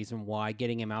biggest reason why,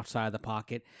 getting him outside of the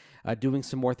pocket, doing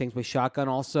some more things with shotgun,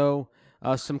 also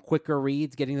some quicker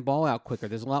reads, getting the ball out quicker.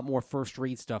 There's a lot more first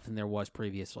read stuff than there was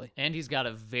previously. And he's got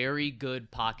a very good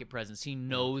pocket presence. He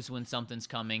knows when something's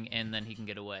coming, and then he can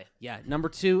get away. Yeah. Number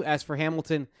 2, as for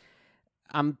Hamilton,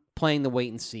 I'm playing the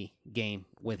wait-and-see game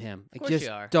with him. Of course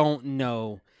you are. Don't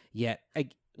know yet.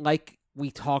 Like we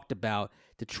talked about,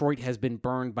 Detroit has been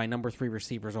burned by number 3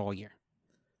 receivers all year.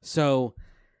 So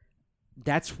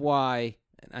that's why,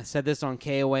 and I said this on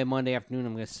KOA Monday afternoon,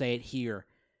 I'm going to say it here,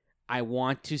 I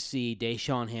want to see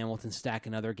Deshaun Hamilton stack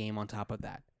another game on top of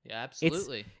that. Yeah,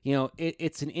 absolutely.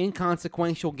 It's an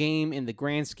inconsequential game in the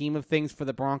grand scheme of things for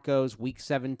the Broncos. Week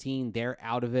 17, they're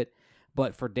out of it.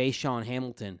 But for Deshaun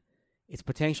Hamilton, it's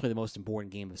potentially the most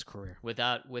important game of his career.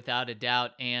 Without a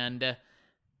doubt. And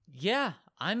yeah,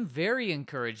 I'm very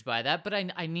encouraged by that, but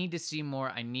I need to see more.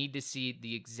 I need to see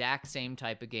the exact same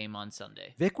type of game on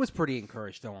Sunday. Vic was pretty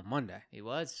encouraged, though, on Monday. He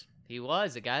was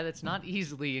a guy that's not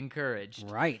easily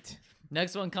encouraged. Right.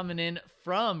 Next one coming in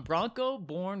from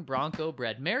Bronco-born,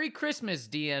 Bronco-bred. Merry Christmas,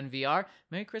 DNVR.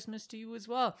 Merry Christmas to you as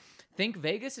well. Think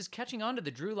Vegas is catching on to the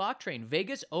Drew Lock train.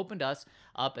 Vegas opened us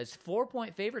up as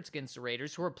 4-point favorites against the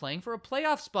Raiders, who are playing for a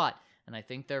playoff spot, and I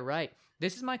think they're right.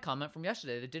 This is my comment from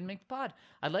yesterday that didn't make the pod.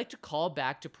 I'd like to call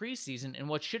back to preseason and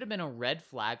what should have been a red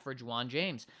flag for Juwan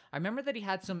James. I remember that he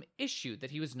had some issue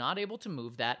that he was not able to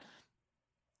move that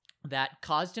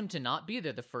caused him to not be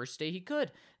there the first day he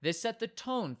could. This set the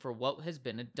tone for what has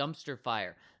been a dumpster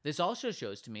fire. This also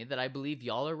shows to me that I believe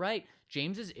y'all are right.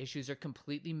 James's issues are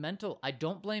completely mental. I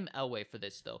don't blame Elway for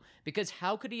this, though, because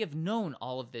how could he have known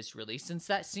all of this, really, since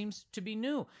that seems to be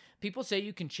new? People say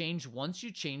you can change once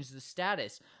you change the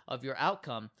status of your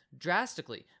outcome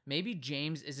drastically. Maybe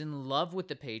James is in love with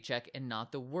the paycheck and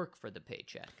not the work for the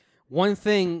paycheck. One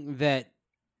thing that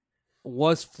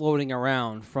was floating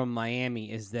around from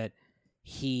Miami is that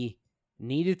he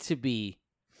needed to be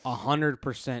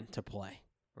 100% to play.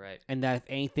 Right. And that if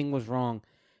anything was wrong,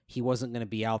 he wasn't going to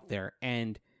be out there.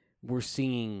 And we're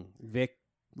seeing Vic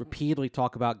repeatedly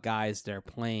talk about guys that are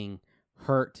playing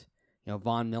hurt.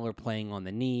 Von Miller playing on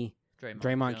the knee.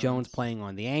 Draymond Jones playing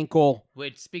on the ankle.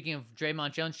 Which, speaking of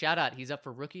Draymond Jones, shout out, he's up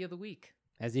for Rookie of the Week.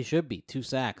 As he should be. 2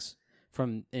 sacks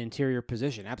from an interior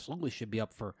position. Absolutely should be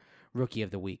up for Rookie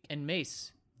of the Week. And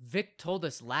Mace, Vic told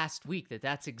us last week that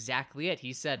that's exactly it.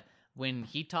 He said when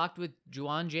he talked with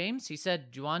Juwan James, he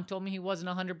said, Juwan told me he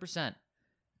wasn't 100%.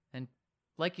 And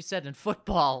like you said, in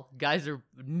football, guys are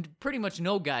pretty much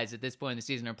no guys at this point in the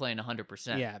season are playing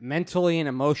 100%. Yeah, mentally and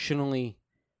emotionally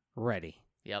ready.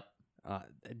 Yep.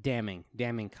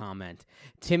 Damning comment.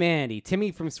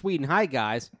 Timmy from Sweden. Hi,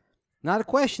 guys. Not a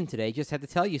question today, just had to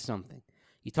tell you something.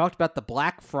 You talked about the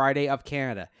Black Friday of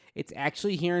Canada. It's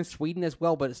actually here in Sweden as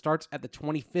well, but it starts at the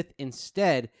 25th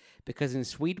instead, because in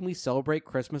Sweden we celebrate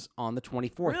Christmas on the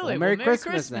 24th. Really? Well, Merry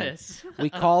Christmas then. We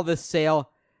call this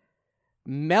sale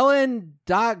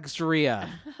Mellandagsrea,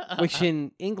 which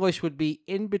in English would be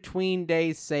in between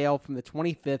days sale from the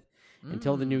 25th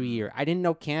until the new year. I didn't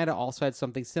know Canada also had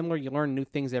something similar. You learn new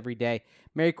things every day.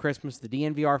 Merry Christmas, the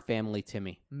DNVR family,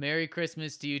 Timmy. Merry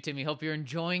Christmas to you, Timmy. Hope you're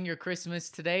enjoying your Christmas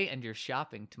today and you're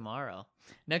shopping tomorrow.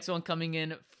 Next one coming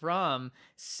in from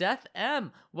Seth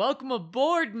M. Welcome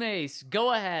aboard, Mace.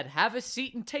 Go ahead, have a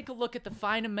seat, and take a look at the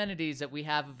fine amenities that we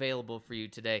have available for you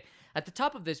today. At the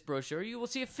top of this brochure, you will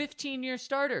see a 15-year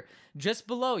starter. Just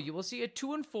below, you will see a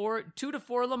 2 to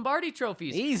 4 Lombardi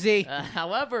trophies. Easy.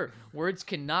 However, words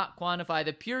cannot quantify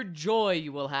the pure joy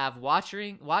you will have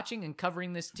watching and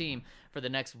covering this team for the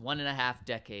next 1.5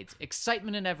 decades.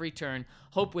 Excitement in every turn,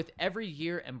 hope with every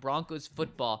year, and Broncos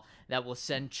football that will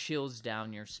send chills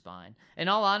down your spine. In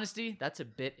all honesty, that's a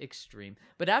bit extreme.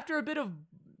 But after a bit of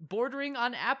bordering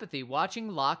on apathy, watching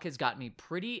Locke has got me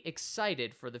pretty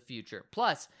excited for the future.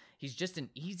 Plus, he's just an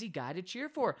easy guy to cheer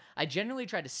for. I generally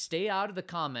try to stay out of the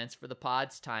comments for the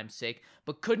pod's time's sake,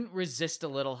 but couldn't resist a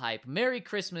little hype. Merry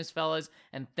Christmas, fellas,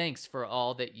 and thanks for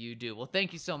all that you do. Well,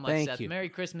 thank you so much, Thank Seth. you. Merry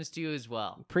Christmas to you as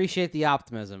well. Appreciate the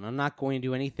optimism. I'm not going to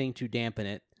do anything to dampen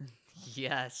it.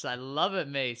 Yes, I love it,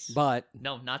 Mace. But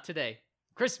No, not today.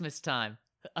 Christmas time.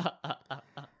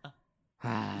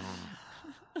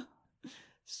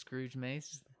 Scrooge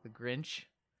Mace, the Grinch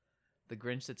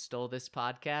that stole this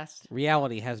podcast.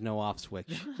 reality has no off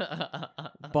switch.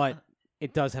 But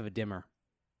it does have a dimmer.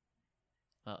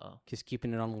 Uh-oh. Just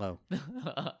keeping it on low.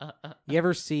 You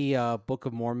ever see Book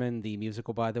of Mormon, the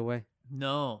musical, by the way?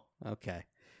 No. Okay.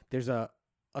 There's a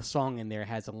song in there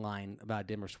has a line about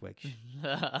dimmer switch.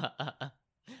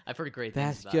 I've heard great things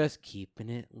That's about just keeping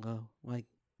it low, like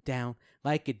down,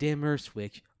 like a dimmer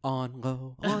switch, on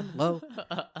low,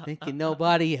 thinking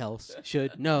nobody else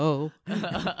should know.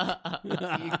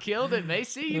 You killed it,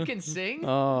 Macy. You can sing.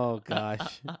 Oh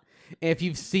gosh! If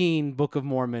you've seen Book of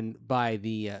Mormon by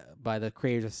the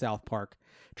creators of South Park,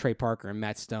 Trey Parker and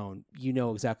Matt Stone, you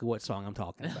know exactly what song I'm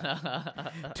talking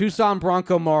about. Tucson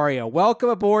Bronco Mario, welcome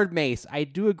aboard, Mace. I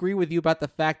do agree with you about the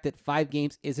fact that 5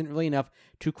 games isn't really enough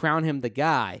to crown him the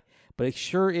guy, but it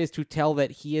sure is to tell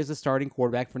that he is a starting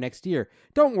quarterback for next year.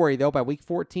 Don't worry, though. By week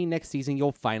 14 next season,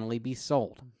 you'll finally be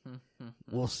sold.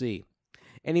 We'll see.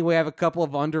 Anyway, I have a couple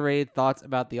of underrated thoughts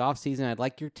about the offseason. I'd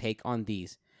like your take on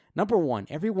these. Number 1,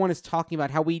 everyone is talking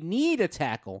about how we need a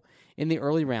tackle in the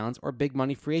early rounds or big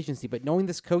money free agency, but knowing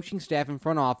this coaching staff and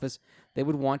front office, they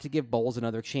would want to give Bowles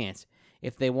another chance.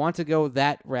 If they want to go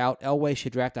that route, Elway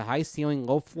should draft a high-ceiling,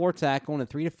 low-floor tackle in a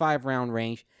 3 to 5 round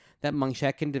range that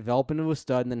Munchak can develop into a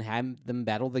stud and then have them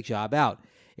battle the job out.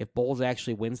 If Bowles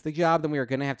actually wins the job, then we are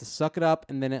going to have to suck it up,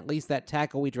 and then at least that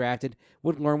tackle we drafted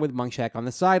would learn with Munchak on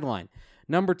the sideline.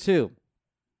 Number 2,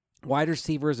 wide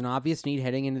receiver is an obvious need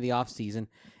heading into the offseason,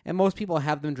 and most people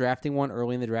have them drafting one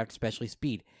early in the draft, especially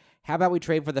speed. How about we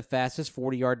trade for the fastest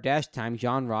 40-yard dash time,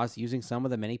 John Ross, using some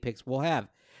of the many picks we'll have?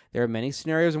 There are many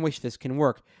scenarios in which this can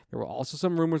work. There were also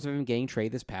some rumors of him getting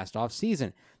traded this past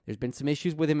offseason. There's been some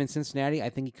issues with him in Cincinnati. I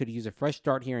think he could use a fresh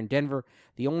start here in Denver.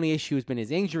 The only issue has been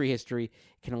his injury history.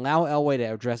 It can allow Elway to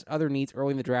address other needs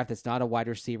early in the draft that's not a wide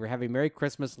receiver. Have a Merry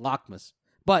Christmas, Lockmas.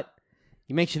 But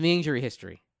you mentioned the injury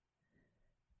history.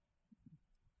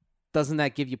 Doesn't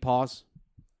that give you pause?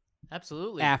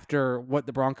 Absolutely. After what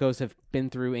the Broncos have been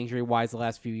through injury-wise the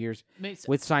last few years,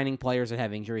 with signing players that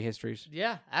have injury histories.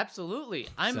 Yeah, absolutely.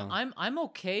 I'm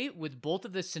okay with both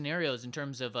of the scenarios in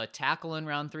terms of a tackle in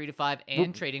round 3 to 5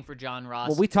 and trading for John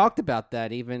Ross. Well, we talked about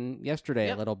that even yesterday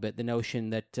a little bit. The notion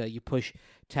that you push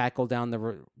tackle down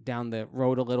the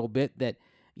road a little bit. That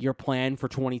your plan for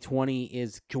 2020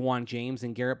 is Juwan James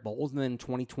and Garrett Bowles, and then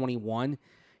 2021,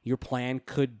 your plan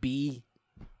could be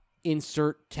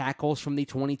insert tackles from the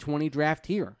 2020 draft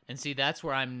here. And see, that's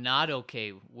where I'm not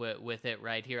okay with it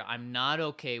right here. I'm not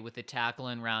okay with the tackle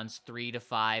in rounds 3 to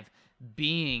 5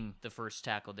 being the first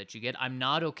tackle that you get. I'm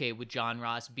not okay with John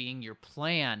Ross being your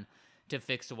plan to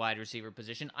fix the wide receiver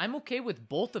position. I'm okay with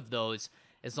both of those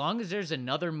as long as there's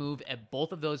another move at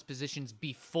both of those positions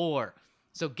before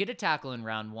So get a tackle in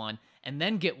round 1, and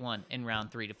then get one in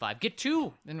round 3 to 5. Get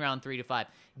 2 in round 3 to 5.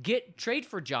 Trade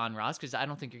for John Ross, because I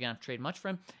don't think you're going to have to trade much for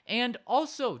him. And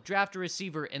also draft a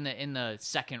receiver in the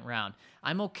second round.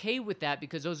 I'm okay with that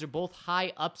because those are both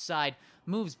high upside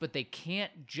moves, but they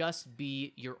can't just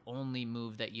be your only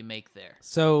move that you make there.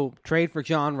 So trade for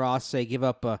John Ross, say give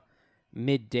up a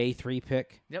mid-day 3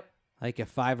 pick. Yep. Like a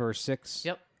 5 or a 6.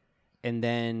 Yep. And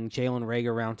then Jalen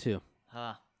Reagor round 2.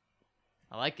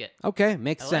 I like it. Okay,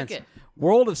 makes sense. Like it.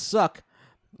 World of Suck.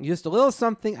 Just a little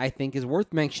something I think is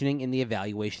worth mentioning in the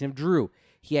evaluation of Drew.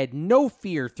 He had no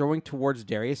fear throwing towards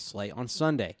Darius Slay on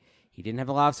Sunday. He didn't have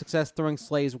a lot of success throwing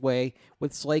Slay's way,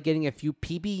 with Slay getting a few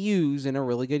PBUs in a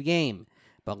really good game.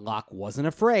 But Locke wasn't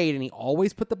afraid, and he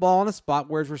always put the ball in a spot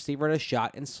where his receiver had a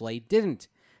shot and Slay didn't.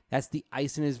 That's the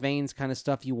ice in his veins kind of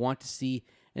stuff you want to see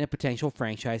in a potential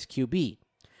franchise QB.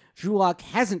 Drew Lock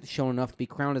hasn't shown enough to be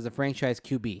crowned as a franchise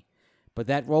QB. But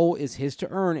that role is his to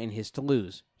earn and his to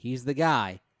lose. He's the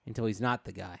guy until he's not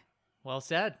the guy. Well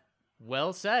said.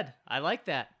 Well said. I like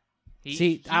that. He's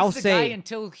the guy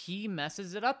until he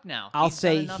messes it up now. I'll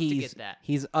say he's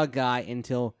a guy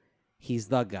until he's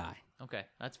the guy. Okay,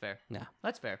 that's fair. Yeah.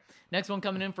 That's fair. Next one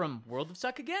coming in from World of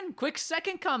Suck again. Quick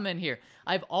second comment here.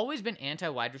 I've always been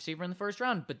anti-wide receiver in the first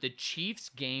round, but the Chiefs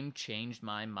game changed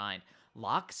my mind.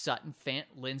 Locke, Sutton, Fant,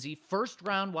 Lindsey,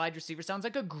 first-round wide receiver sounds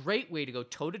like a great way to go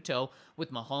toe-to-toe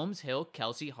with Mahomes, Hill,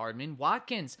 Kelsey, Hardman,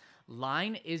 Watkins.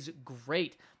 Line is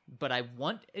great, but I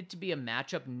want it to be a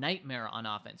matchup nightmare on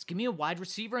offense. Give me a wide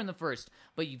receiver in the first,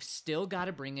 but you've still got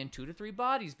to bring in 2 to 3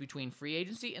 bodies between free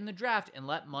agency and the draft and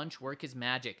let Munch work his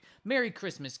magic. Merry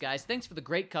Christmas, guys. Thanks for the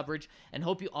great coverage, and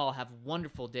hope you all have a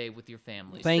wonderful day with your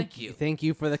families. Thank you. Thank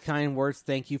you for the kind words.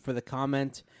 Thank you for the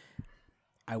comment.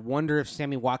 I wonder if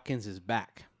Sammy Watkins is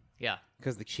back. Yeah.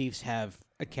 Because the Chiefs have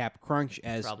a cap crunch,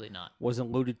 as probably not was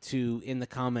alluded to in the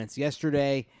comments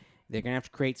yesterday. They're going to have to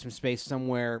create some space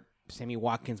somewhere. Sammy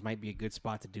Watkins might be a good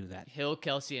spot to do that. Hill,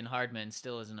 Kelsey, and Hardman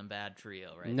still isn't a bad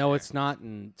trio, right? No, there. It's not,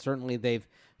 and certainly they've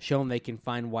shown they can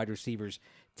find wide receivers.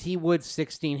 T. Woods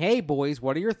 16. Hey, boys,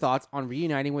 what are your thoughts on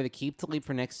reuniting with Aqib Talib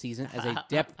for next season as a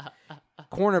depth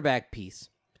cornerback piece?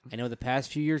 I know the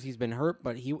past few years he's been hurt,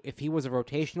 but if he was a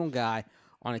rotational guy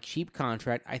on a cheap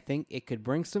contract, I think it could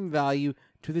bring some value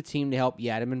to the team to help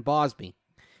Yadam and Bosby.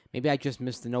 Maybe I just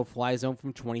missed the no-fly zone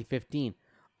from 2015.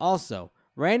 Also,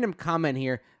 random comment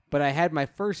here, but I had my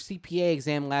first CPA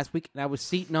exam last week, and I was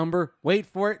seat number, wait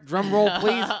for it, drum roll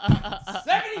please,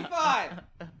 75!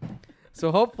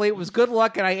 So hopefully it was good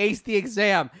luck and I aced the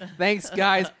exam. Thanks,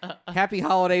 guys. Happy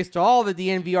holidays to all the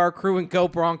DNVR crew and go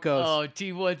Broncos. Oh,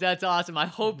 T. Woods, that's awesome.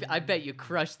 I bet you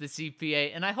crushed the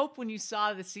CPA. And I hope when you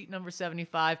saw the seat number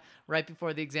 75 right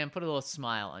before the exam, put a little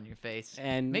smile on your face.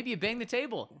 And maybe you bang the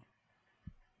table.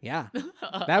 Yeah,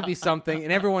 that'd be something.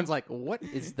 And everyone's like, what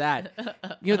is that?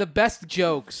 You know, the best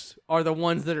jokes are the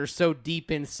ones that are so deep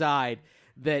inside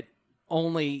that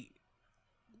only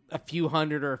a few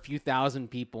hundred or a few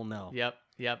thousand people know.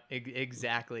 Yep,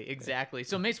 exactly.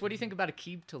 So, Mace, what do you think about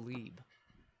Aqib Talib?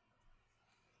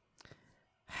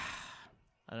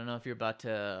 I don't know if you're if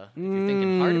you're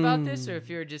thinking hard about this or if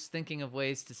you're just thinking of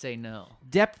ways to say no.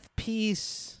 Depth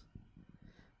piece,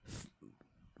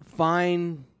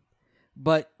 fine,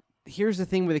 but here's the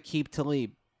thing with Aqib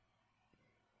Talib.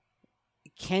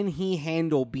 Can he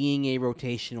handle being a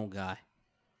rotational guy?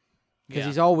 Because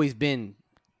he's always been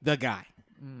the guy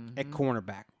at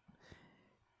cornerback.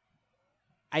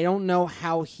 I don't know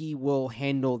how he will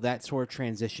handle that sort of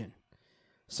transition.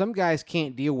 Some guys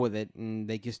can't deal with it, and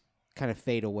they just kind of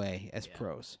fade away as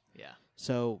pros. Yeah.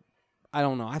 So, I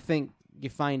don't know. I think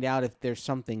you find out if there's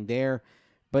something there,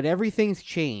 but everything's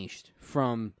changed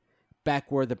from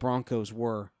back where the Broncos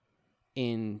were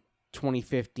in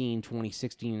 2015,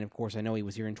 2016, and of course I know he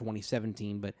was here in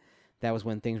 2017, but that was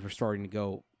when things were starting to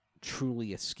go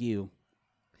truly askew.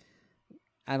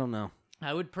 I don't know.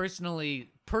 I would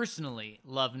personally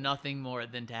love nothing more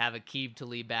than to have Aqib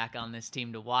Talib back on this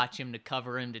team, to watch him, to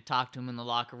cover him, to talk to him in the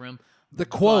locker room. The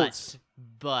quotes.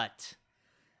 But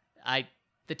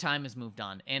the time has moved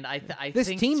on, and I this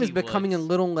think team T. is becoming Woods, a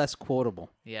little less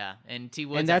quotable. Yeah, and T.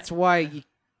 Woods, and that's why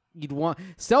you'd want.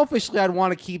 Selfishly, I'd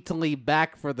want to keep Talib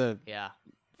back for the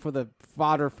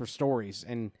fodder for stories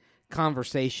and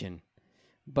conversation.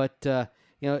 But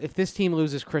if this team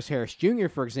loses Chris Harris Jr.,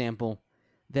 for example,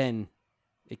 then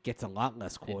it gets a lot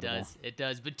less quotable. It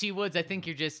does. But T. Woods, I think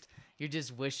you're just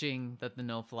wishing that the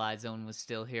no-fly zone was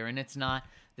still here, and it's not.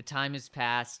 The time has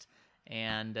passed,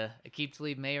 and Aqib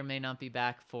Talib may or may not be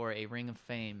back for a Ring of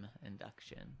Fame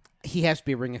induction. He has to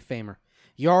be a Ring of Famer.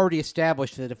 You already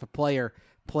established that if a player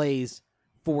plays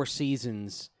 4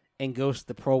 seasons and goes to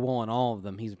the Pro Bowl in all of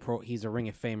them, he's a Ring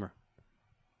of Famer.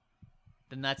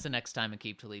 Then that's the next time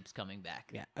Aqib Talib's coming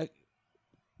back. Yeah.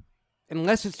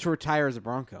 Unless it's to retire as a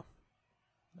Bronco.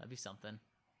 That'd be something.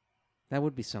 That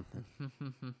would be something.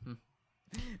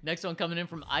 Next one coming in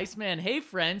from Iceman. Hey,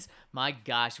 friends. My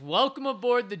gosh. Welcome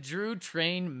aboard the Drew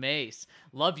Train, Mace.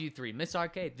 Love you three. Miss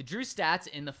Arcade. The Drew stats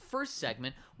in the first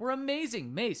segment were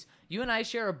amazing. Mace, you and I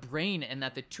share a brain in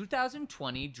that the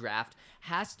 2020 draft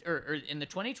in the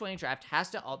 2020 draft has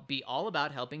to be all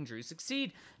about helping Drew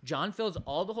succeed. John fills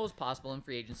all the holes possible in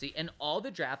free agency, and all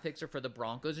the draft picks are for the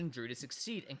Broncos and Drew to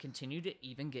succeed and continue to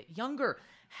even get younger.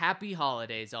 Happy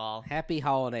holidays, all. Happy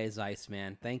holidays,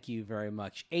 Iceman. Thank you very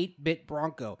much. 8-Bit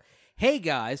Bronco. Hey,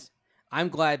 guys. I'm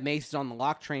glad Mace is on the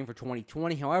lock train for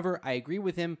 2020. However, I agree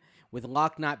with him with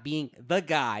Locke not being the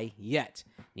guy yet.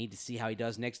 Need to see how he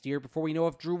does next year before we know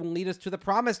if Drew will lead us to the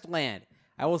promised land.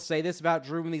 I will say this about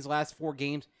Drew in these last 4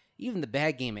 games, even the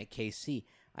bad game at KC.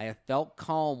 I have felt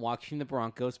calm watching the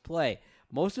Broncos play.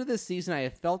 Most of this season, I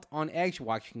have felt on edge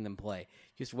watching them play,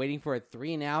 just waiting for a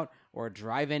 3-and-out or a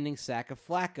drive-ending sack of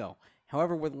Flacco.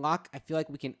 However, with Locke, I feel like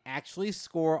we can actually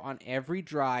score on every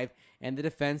drive, and the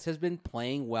defense has been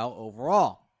playing well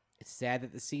overall. It's sad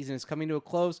that the season is coming to a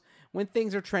close when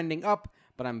things are trending up,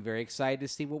 but I'm very excited to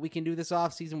see what we can do this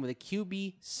offseason with a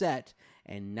QB set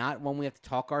and not one we have to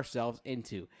talk ourselves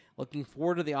into. Looking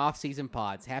forward to the offseason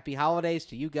pods. Happy holidays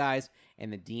to you guys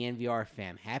and the DNVR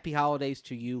fam. Happy holidays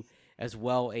to you as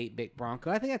well, 8-Bit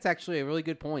Bronco. I think that's actually a really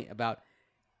good point about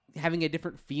having a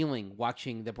different feeling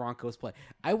watching the Broncos play.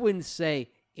 I wouldn't say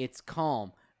it's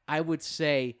calm. I would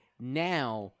say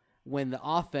now, when the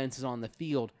offense is on the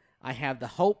field, I have the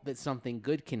hope that something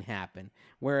good can happen.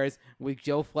 Whereas with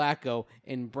Joe Flacco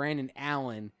and Brandon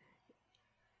Allen,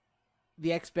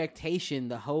 the expectation,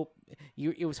 the hope,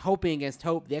 it was hoping against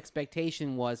hope. The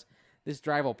expectation was this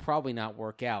drive will probably not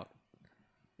work out.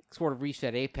 It sort of reached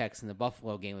that apex in the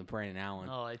Buffalo game with Brandon Allen.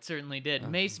 Oh, it certainly did.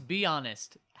 Mace, be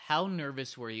honest. How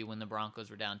nervous were you when the Broncos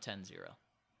were down 10-0?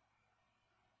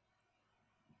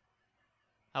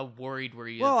 How worried were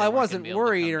you? Well, I wasn't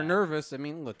worried or nervous. I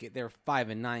mean, look, they're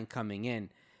 5-9 coming in.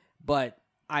 But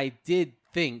I did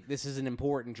think this is an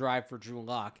important drive for Drew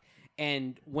Lock.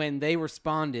 And when they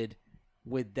responded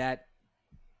with that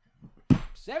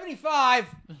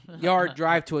 75-yard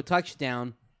drive to a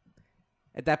touchdown,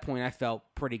 at that point I felt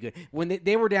pretty good. When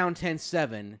they were down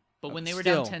 10-7. But when they were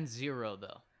down 10-0,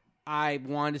 though. I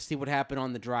wanted to see what happened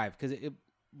on the drive because it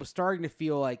was starting to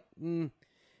feel like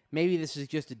maybe this is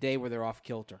just a day where they're off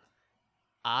kilter.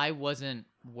 I wasn't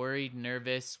worried,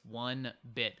 nervous one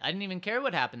bit. I didn't even care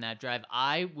what happened that drive.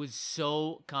 I was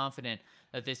so confident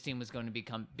that this team was going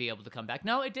to be able to come back.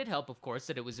 Now, it did help, of course,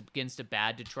 that it was against a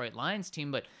bad Detroit Lions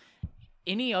team, but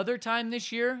any other time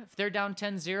this year, if they're down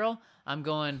 10-0, I'm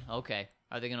going, okay,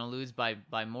 are they going to lose by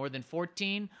more than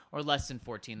 14 or less than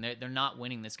 14? They're not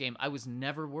winning this game. I was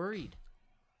never worried.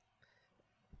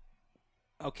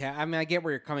 Okay, I mean, I get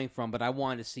where you're coming from, but I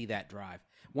wanted to see that drive.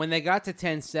 When they got to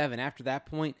 10-7, after that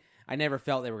point, I never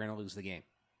felt they were going to lose the game.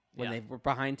 When they were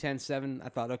behind 10-7, I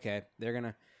thought, okay, they're going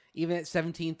to, even at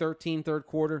 17-13 third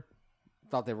quarter,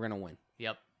 thought they were going to win.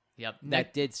 Yep.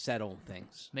 That did settle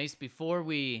things. Mace, before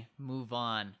we move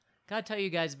on, got to tell you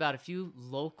guys about a few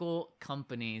local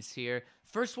companies here.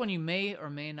 First one you may or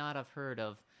may not have heard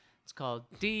of. It's called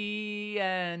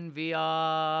DNVR,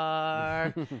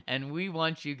 and we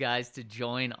want you guys to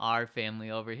join our family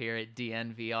over here at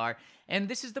DNVR. And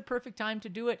this is the perfect time to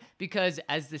do it because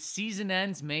as the season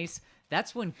ends, Mace,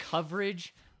 that's when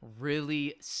coverage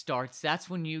really starts. That's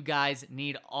when you guys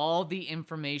need all the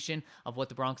information of what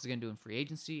the Broncos are going to do in free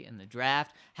agency and the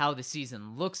draft, how the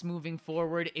season looks moving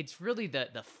forward. It's really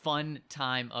the fun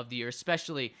time of the year,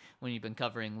 especially when you've been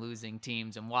covering losing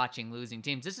teams and watching losing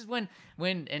teams. This is when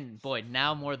and boy,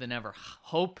 now more than ever,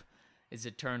 hope is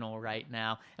eternal right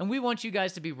now. And we want you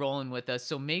guys to be rolling with us,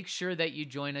 so make sure that you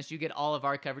join us. You get all of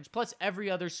our coverage, plus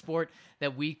every other sport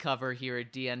that we cover here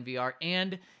at DNVR,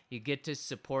 and you get to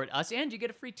support us, and you get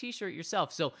a free t-shirt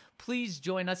yourself. So please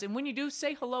join us. And when you do,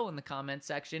 say hello in the comment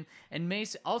section. And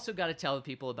Mace also got to tell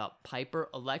people about Piper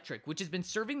Electric, which has been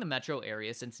serving the metro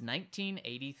area since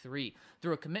 1983.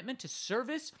 Through a commitment to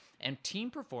service and team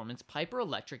performance, Piper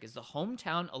Electric is the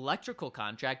hometown electrical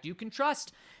contract you can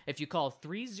trust. If you call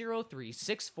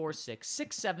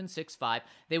 303-646-6765,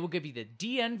 they will give you the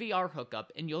DNVR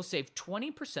hookup, and you'll save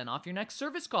 20% off your next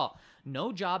service call.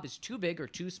 No job is too big or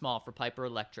too small for Piper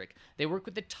Electric. They work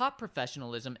with the top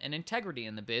professionalism and integrity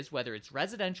in the biz, whether it's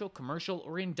residential, commercial,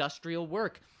 or industrial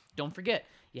work. Don't forget,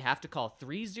 you have to call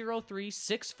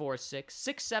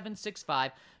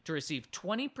 303-646-6765 to receive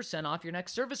 20% off your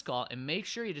next service call, and make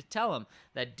sure you to tell them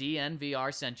that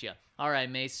DNVR sent you. All right,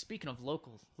 Mace, speaking of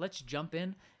locals, let's jump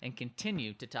in and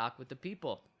continue to talk with the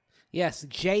people. Yes,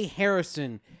 Jay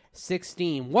Harrison,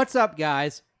 16. What's up,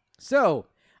 guys? So,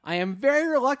 I am very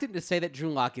reluctant to say that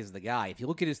Drew Lock is the guy. If you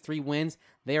look at his 3 wins,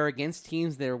 they are against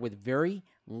teams that are with very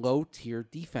low-tier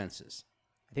defenses.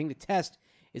 I think the test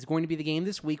is going to be the game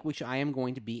this week, which I am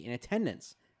going to be in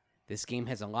attendance. This game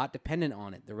has a lot dependent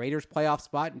on it. The Raiders' playoff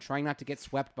spot and trying not to get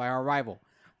swept by our rival.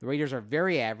 The Raiders are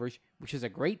very average, which is a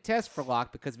great test for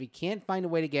Locke because if he can't find a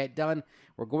way to get it done,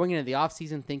 we're going into the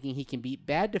offseason thinking he can beat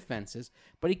bad defenses,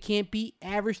 but he can't beat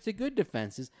average to good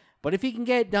defenses. But if he can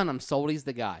get it done, I'm sold he's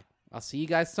the guy. I'll see you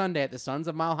guys Sunday at the Sons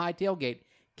of Mile High tailgate.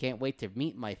 Can't wait to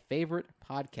meet my favorite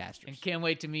podcasters. And can't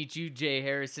wait to meet you, Jay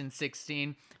Harrison,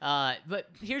 16. But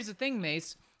here's the thing,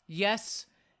 Mace. Yes,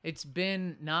 it's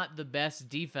been not the best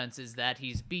defenses that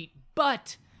he's beat,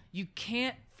 but you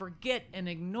can't forget and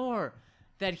ignore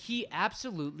that he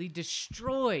absolutely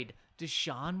destroyed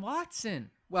Deshaun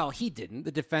Watson. Well, he didn't.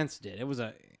 The defense did. It was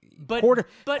a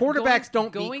quarterbacks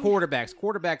don't beat quarterbacks.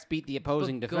 Quarterbacks beat the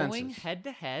opposing defenses. Going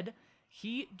head-to-head,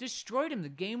 he destroyed him. The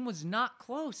game was not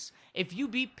close. If you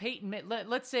beat Peyton,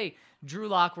 let's say Drew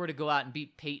Lock were to go out and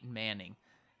beat Peyton Manning,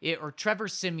 or Trevor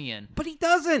Siemian. But he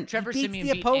doesn't. Trevor he beats Siemian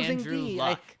the beat opposing Andrew D.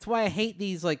 Luck. That's why I hate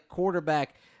these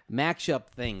quarterback matchup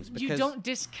things. Because you don't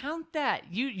discount that.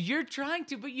 You're trying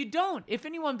to, but you don't. If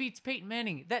anyone beats Peyton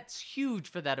Manning, that's huge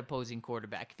for that opposing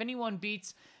quarterback. If anyone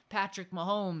beats Patrick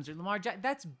Mahomes or Lamar Jackson,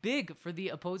 that's big for the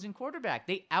opposing quarterback.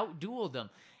 They outdueled them.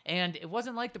 And it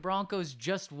wasn't like the Broncos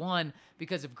just won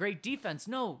because of great defense.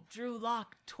 No, Drew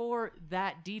Lock tore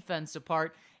that defense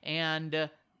apart and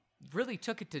really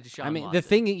took it to Deshaun Watson. The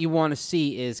thing that you want to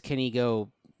see is can he go,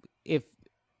 if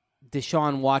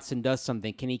Deshaun Watson does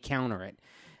something, can he counter it?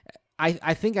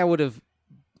 I think I would have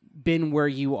been where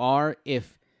you are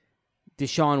if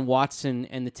Deshaun Watson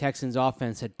and the Texans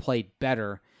offense had played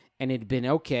better and it had been,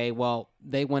 okay, well,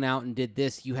 they went out and did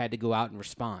this, you had to go out and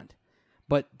respond.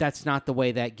 But that's not the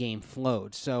way that game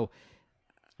flowed. So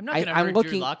I'm not going to hurt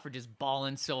Drew Lock for just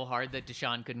balling so hard that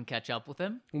Deshaun couldn't catch up with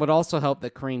him. Would also help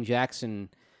that Kareem Jackson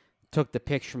took the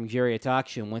pitch from Jerry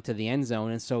Atachi and went to the end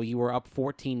zone, and so you were up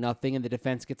 14-0, and the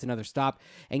defense gets another stop,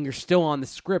 and you're still on the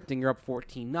script, and you're up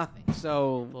 14-0.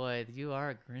 So, boy, you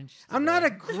are a Grinch today. I'm not a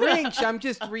Grinch. I'm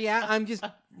just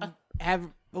have a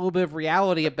little bit of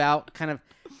reality about kind of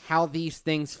how these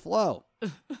things flow.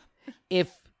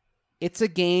 If it's a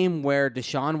game where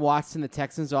Deshaun Watson, the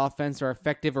Texans offense, are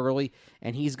effective early,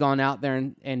 and he's gone out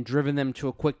there and driven them to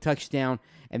a quick touchdown,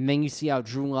 and then you see how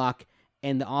Drew Lock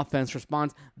and the offense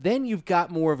responds, then you've got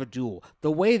more of a duel.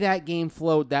 The way that game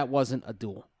flowed, that wasn't a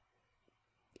duel.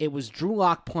 It was Drew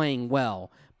Lock playing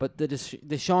well, but the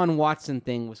Deshaun Watson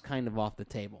thing was kind of off the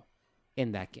table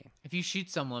in that game. If you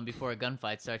shoot someone before a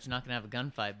gunfight starts, you're not going to have a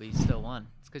gunfight, but you still won.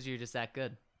 It's because you're just that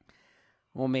good.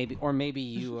 Well, maybe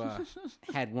you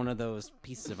had one of those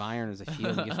pieces of iron as a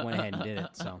shield and just went ahead and did it.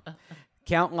 So,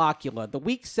 Count Locula, the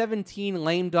Week 17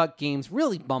 lame duck games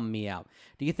really bummed me out.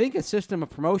 Do you think a system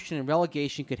of promotion and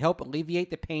relegation could help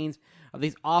alleviate the pains of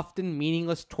these often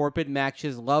meaningless, torpid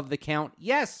matches? Love the count.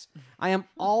 Yes, I am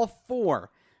all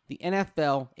for the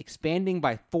NFL expanding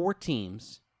by 4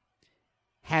 teams,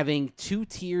 having 2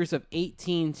 tiers of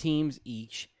 18 teams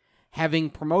each,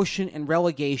 having promotion and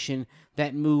relegation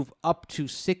that move up to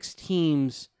 6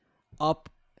 teams up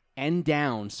and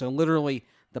down. So literally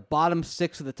the bottom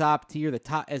 6 of the top tier,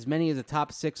 as many as the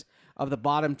top 6 of the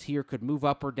bottom tier could move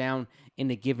up or down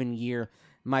in a given year.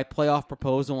 My playoff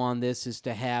proposal on this is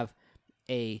to have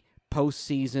a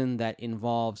postseason that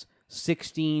involves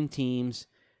 16 teams,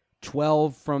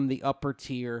 12 from the upper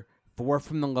tier, 4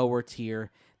 from the lower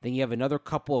tier. Then you have another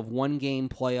couple of one-game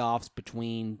playoffs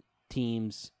between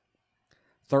teams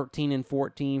 13 and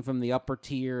 14 from the upper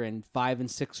tier and 5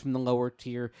 and 6 from the lower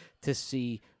tier to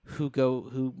see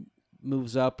who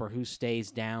moves up or who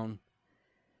stays down.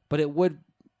 But it would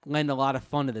lend a lot of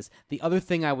fun to this. The other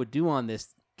thing I would do on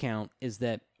this count is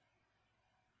that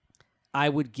I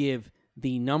would give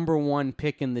the number 1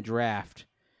 pick in the draft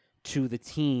to the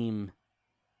team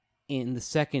in the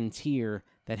second tier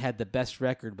that had the best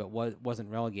record but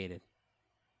wasn't relegated.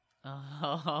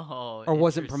 Oh, or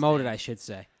wasn't promoted, I should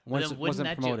say. Wasn't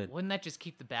promoted. Wouldn't that just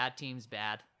keep the bad teams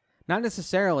bad? Not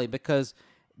necessarily, because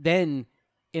then,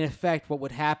 in effect, what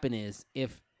would happen is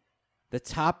if the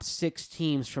top 6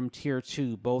 teams from Tier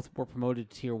 2 both were promoted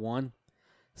to Tier 1,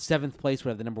 7th place would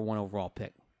have the number 1 overall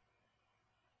pick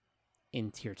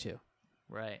in Tier 2.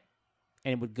 Right.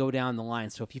 and it would go down the line.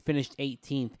 So if you finished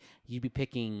 18th, you'd be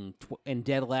picking, and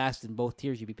dead last in both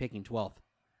tiers, you'd be picking 12th.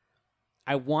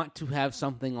 I want to have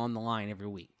something on the line every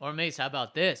week. Or Mace, how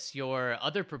about this? Your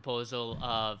other proposal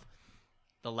of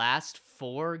the last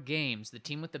 4 games, the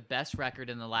team with the best record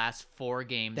in the last 4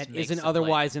 games that makes isn't the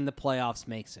otherwise in the playoffs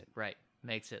makes it. Right,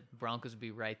 makes it. The Broncos would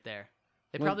be right there.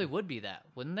 They probably would be that,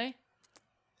 wouldn't they?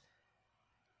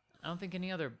 I don't think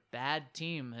any other bad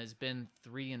team has been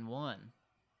 3-1.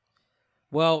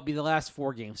 Well, it'd be the last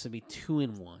 4 games, so it'd be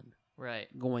 2-1. Right.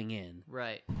 Going in.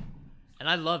 Right. And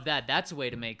I love that. That's a way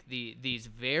to make these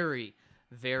very,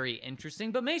 very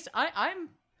interesting. But Mace, I'm...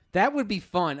 That would be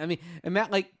fun. I mean,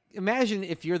 imagine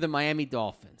if you're the Miami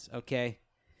Dolphins, okay?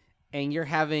 And you're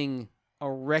having a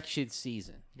wretched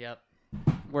season. Yep.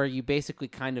 Where you basically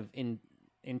kind of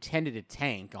intended to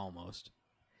tank almost.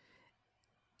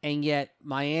 And yet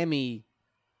Miami,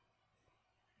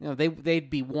 they'd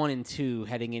be 1-2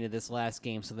 heading into this last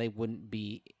game, so they wouldn't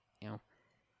be,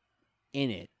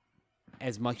 in it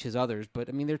as much as others. But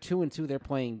I mean, they're 2-2. They're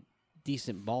playing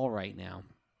decent ball right now.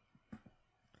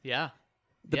 Yeah.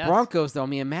 The Broncos, though, I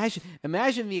mean,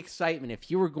 imagine the excitement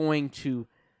if you were going to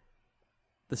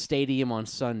the stadium on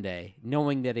Sunday,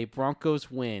 knowing that a Broncos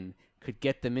win could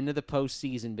get them into the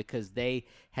postseason because they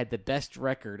had the best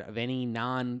record of any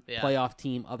non-playoff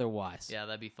team otherwise. Yeah,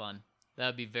 that'd be fun.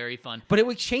 That'd be very fun. But it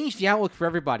would change the outlook for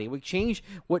everybody. It would change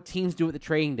what teams do at the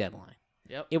trading deadline.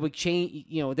 Yep. It would change,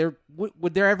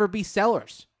 would there ever be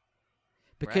sellers?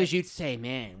 Because you'd say,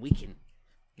 man, we can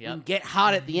get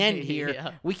hot at the end here.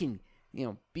 Yeah. We can,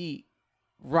 be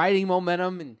riding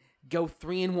momentum and go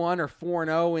 3-1 or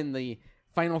 4-0 in the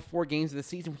final 4 games of the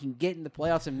season. We can get in the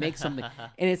playoffs and make something.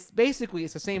 And it's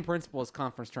the same principle as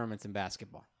conference tournaments in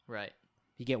basketball. Right.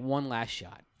 You get one last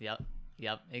shot. Yep,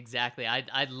 exactly.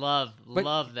 I'd love that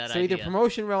idea. So either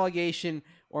promotion, relegation,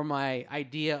 or my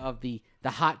idea of the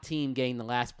hot team getting the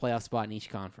last playoff spot in each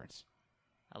conference.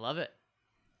 I love it.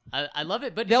 I love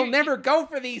it, but they'll never go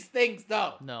for these things,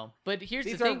 though. No, but here's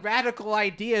these the thing. are radical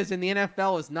ideas, and the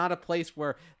NFL is not a place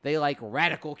where they like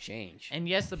radical change. And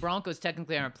yes, the Broncos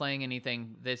technically aren't playing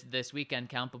anything this weekend,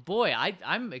 Count, but boy,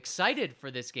 I'm excited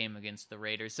for this game against the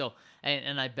Raiders. So,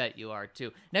 and I bet you are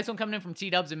too. Next one coming in from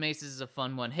T-Dubs and Mace. This is a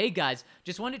fun one. Hey guys,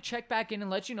 just wanted to check back in and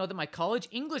let you know that my college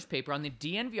English paper on the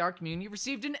DNVR community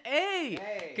received an A.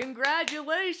 Hey.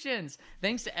 Congratulations!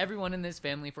 Thanks to everyone in this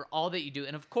family for all that you do,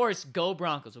 and of course, go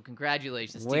Broncos. Well,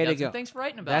 congratulations, Way to T-Dubs, go. and thanks for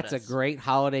writing about us. That's a great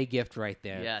holiday gift right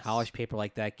there. Yes. College paper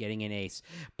like that, getting an ace.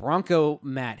 Bronco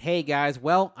Matt. Hey guys,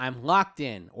 well, I'm locked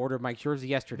in. Ordered my jersey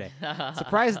yesterday.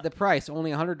 Surprised at the price.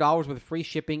 Only $100 with free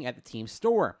shipping at the team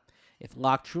store. If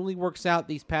Locke truly works out,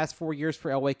 these past 4 years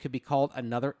for Elway could be called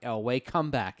another Elway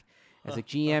comeback. As a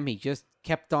GM, he just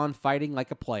kept on fighting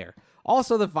like a player.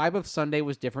 Also, the vibe of Sunday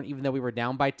was different, even though we were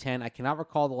down by 10. I cannot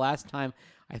recall the last time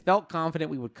I felt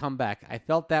confident we would come back. I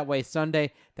felt that way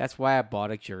Sunday. That's why I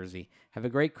bought a jersey. Have a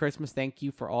great Christmas. Thank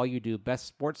you for all you do. Best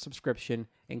sports subscription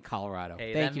in Colorado.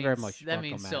 Hey, Thank you very much, That Bronco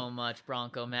means Matt. so much,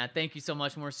 Bronco Matt. Thank you so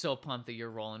much, and we're so pumped that you're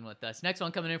rolling with us. Next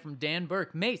one coming in from Dan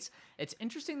Burke. Mace, it's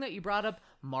interesting that you brought up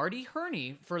Marty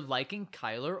Herney for liking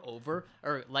Greer over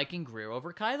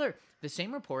Kyler. The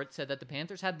same report said that the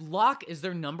Panthers had Locke as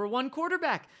their number 1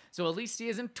 quarterback, so at least he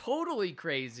isn't totally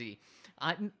crazy.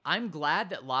 I'm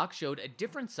glad that Locke showed a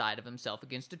different side of himself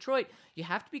against Detroit. You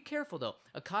have to be careful, though.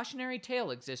 A cautionary tale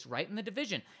exists right in the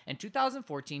division. In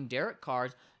 2014, Derek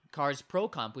Carr's pro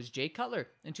comp was Jay Cutler.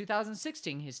 In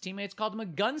 2016, his teammates called him a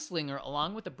gunslinger,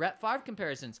 along with the Brett Favre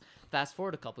comparisons. Fast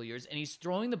forward a couple years, and he's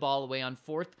throwing the ball away on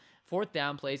fourth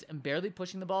down plays and barely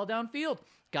pushing the ball downfield.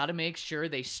 Got to make sure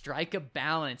they strike a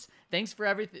balance. Thanks for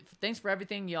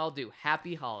everything y'all do.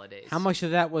 Happy holidays. How much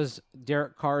of that was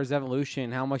Derek Carr's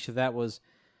evolution? How much of that was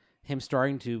him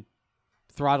starting to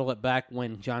throttle it back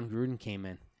when John Gruden came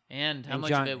in? And how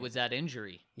much of it was that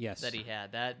injury that he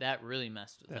had? That really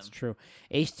messed with him. That's true.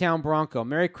 H-Town Bronco.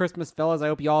 Merry Christmas, fellas. I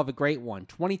hope you all have a great one.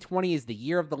 2020 is the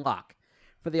year of the lock.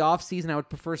 For the offseason, I would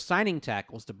prefer signing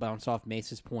tackles to bounce off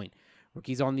Mace's point.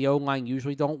 Rookies on the O-line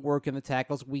usually don't work, and the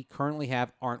tackles we currently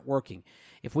have aren't working.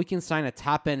 If we can sign a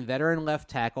top-end veteran left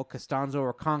tackle, Costanzo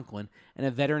or Conklin, and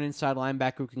a veteran inside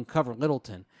linebacker who can cover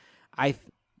Corey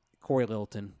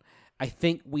Littleton, I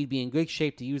think we'd be in good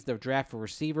shape to use the draft for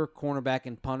receiver, cornerback,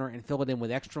 and punter and fill it in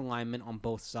with extra linemen on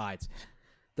both sides.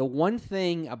 The one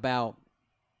thing about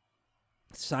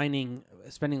spending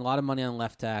a lot of money on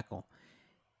left tackle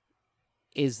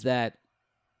is that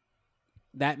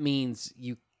means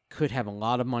you could have a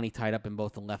lot of money tied up in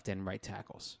both the left and right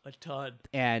tackles. A ton.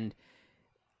 And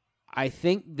I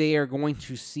think they are going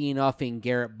to see enough in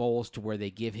Garrett Bowles to where they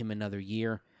give him another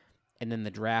year, and then the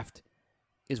draft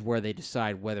is where they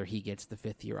decide whether he gets the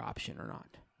fifth-year option or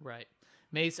not. Right.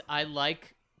 Mace, I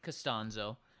like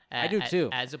Costanzo. I do too.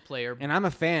 As a player. And I'm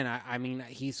a fan. I mean,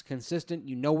 he's consistent.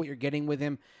 You know what you're getting with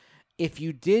him. If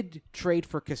you did trade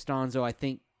for Costanzo, I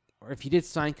think, or if you did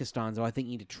sign Costanzo, I think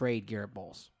you need to trade Garrett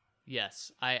Bowles.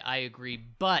 Yes, I agree.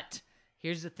 But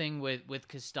here's the thing with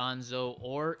Costanzo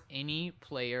or any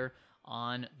player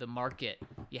on the market.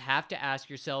 You have to ask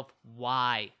yourself,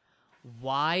 why?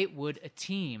 Why would a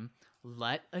team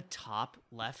let a top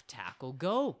left tackle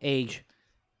go? Age.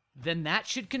 Then that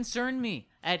should concern me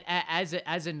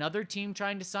as another team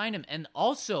trying to sign him. And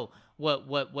also,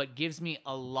 what gives me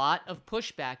a lot of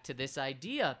pushback to this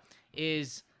idea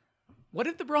is, what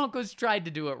if the Broncos tried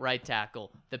to do it right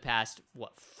tackle the past,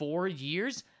 4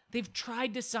 years? They've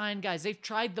tried to sign guys. They've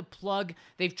tried the plug.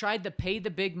 They've tried to pay the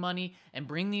big money and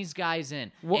bring these guys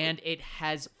in. And it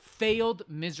has failed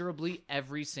miserably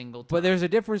every single time. But there's a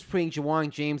difference between Juwan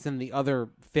James and the other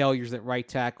failures at right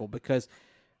tackle, because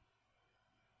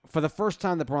for the first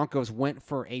time, the Broncos went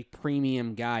for a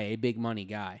premium guy, a big money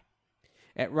guy.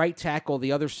 At right tackle,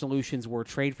 the other solutions were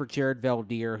trade for Jared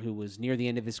Valdir, who was near the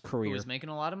end of his career. Who was making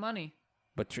a lot of money.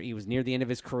 But he was near the end of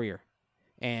his career.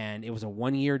 And it was a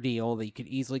 1-year deal that you could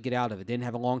easily get out of. It didn't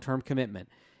have a long-term commitment.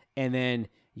 And then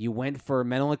you went for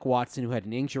Menelik Watson, who had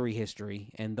an injury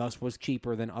history, and thus was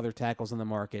cheaper than other tackles on the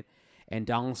market. And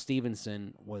Donald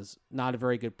Stevenson was not a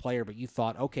very good player, but you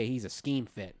thought, okay, he's a scheme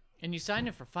fit. And you signed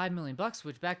him for $5 million,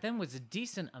 which back then was a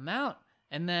decent amount.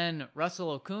 And then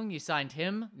Russell Okung, you signed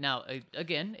him. Now,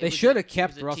 again, they should have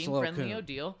kept Russell Okung.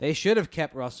 Deal. They should have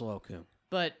kept Russell Okung.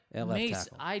 But Mace,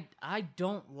 I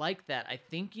don't like that. I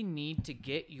think you need to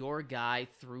get your guy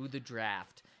through the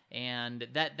draft. And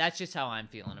that's just how I'm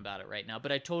feeling about it right now.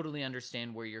 But I totally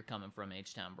understand where you're coming from,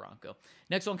 H-Town Bronco.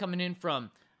 Next one coming in from,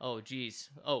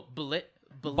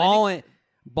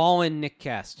 Ballin' Nick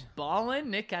Cast.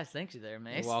 Ballin' Nick Cast. Thank you there,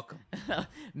 Mace. You're welcome.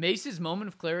 Mace's moment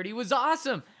of clarity was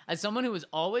awesome. As someone who is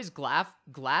always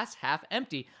glass half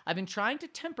empty, I've been trying to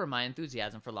temper my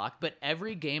enthusiasm for Locke, but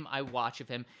every game I watch of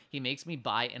him, he makes me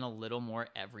buy in a little more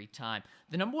every time.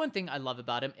 The number one thing I love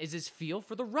about him is his feel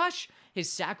for the rush. His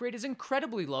sack rate is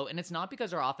incredibly low, and it's not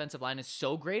because our offensive line is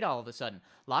so great all of a sudden.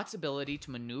 Locke's ability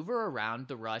to maneuver around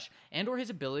the rush and or his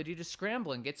ability to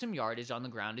scramble and get some yardage on the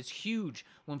ground is huge.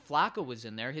 When Flacco was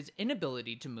in there, his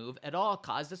inability to move at all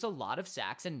caused us a lot of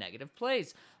sacks and negative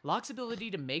plays. Locke's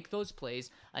ability to make those plays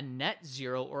a net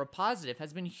zero or a positive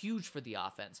has been huge for the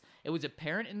offense. It was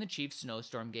apparent in the Chiefs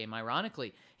snowstorm game,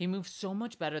 ironically. He moved so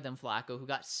much better than Flacco, who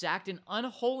got sacked an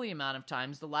unholy amount of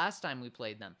times the last time we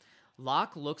played them.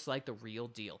 Locke looks like the real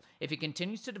deal. If he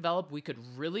continues to develop, we could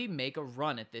really make a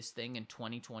run at this thing in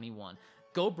 2021.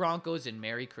 Go Broncos and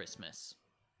Merry Christmas.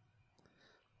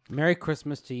 Merry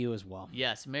Christmas to you as well.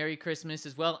 Yes, Merry Christmas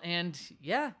as well. And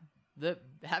yeah,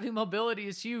 having mobility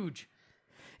is huge.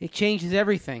 It changes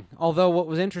everything. Although what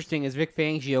was interesting is Vic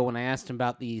Fangio, when I asked him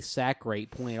about the sack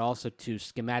rate, pointed also to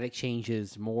schematic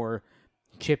changes, more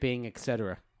chipping,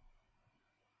 etc.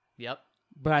 Yep.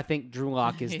 But I think Drew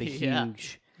Lock is the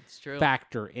huge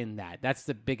factor in that. That's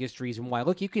the biggest reason why.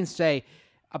 Look, you can say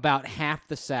about half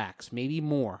the sacks, maybe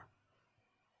more,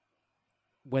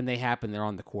 when they happen, they're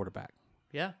on the quarterback.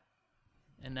 Yeah.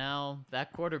 And now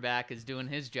that quarterback is doing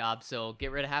his job, so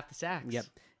get rid of half the sacks. Yep.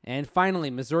 And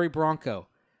finally, Missouri Bronco.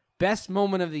 Best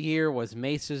moment of the year was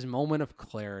Mace's moment of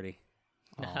clarity.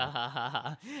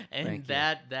 And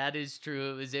that is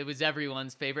true. It was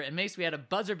everyone's favorite. And Mace, we had a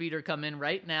buzzer beater come in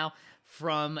right now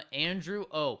from Andrew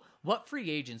O. What free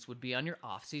agents would be on your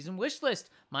offseason wish list?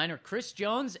 Mine are Chris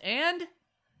Jones and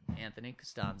Anthony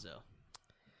Costanzo.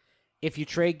 If you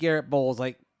trade Garrett Bowles,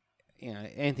 like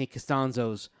Anthony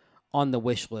Costanzo's on the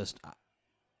wish list,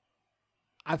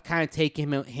 I've kind of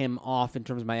taken him off in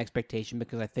terms of my expectation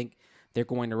because I think they're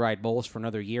going to ride Bowles for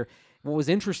another year. What was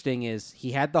interesting is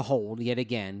he had the hold yet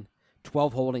again,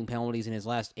 12 holding penalties in his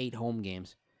last 8 home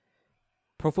games.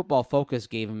 Pro Football Focus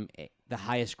gave him the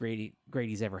highest grade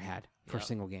he's ever had for a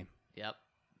single game. Yep.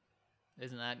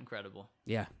 Isn't that incredible?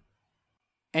 Yeah.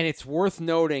 And it's worth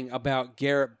noting about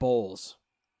Garrett Bowles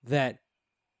that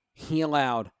he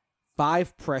allowed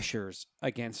 5 pressures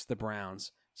against the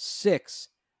Browns, 6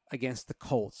 against the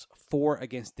Colts, 4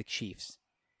 against the Chiefs.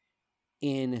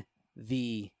 In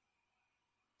the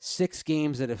 6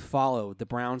 games that have followed the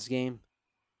Browns game,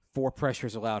 4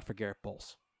 pressures allowed for Garrett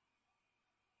Bowles.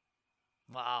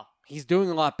 Wow. He's doing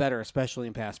a lot better, especially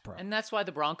in pass pro. And that's why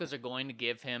the Broncos are going to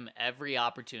give him every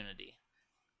opportunity.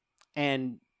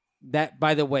 And That,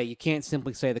 by the way, you can't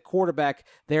simply say the quarterback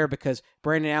there because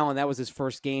Brandon Allen, that was his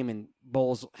first game, and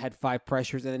Bowles had 5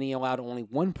 pressures, and then he allowed only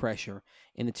 1 pressure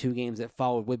in the 2 games that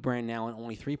followed with Brandon Allen,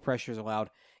 only 3 pressures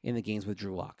allowed in the games with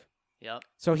Drew Lock. Yep.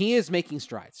 So he is making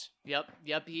strides. Yep,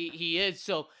 he is.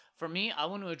 So for me, I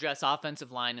want to address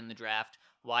offensive line in the draft,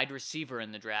 wide receiver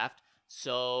in the draft.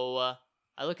 So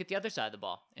I look at the other side of the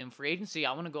ball. In free agency,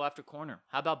 I want to go after corner.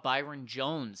 How about Byron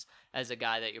Jones as a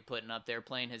guy that you're putting up there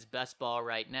playing his best ball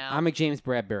right now? I'm a James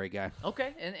Bradbury guy.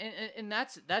 Okay, and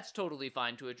that's totally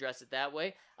fine to address it that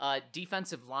way.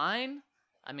 Defensive line,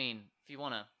 I mean, if you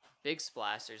want a big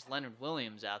splash, there's Leonard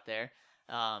Williams out there.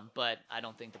 But I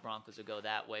don't think the Broncos will go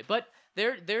that way. But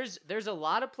there's a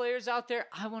lot of players out there.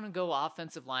 I want to go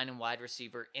offensive line and wide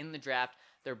receiver in the draft.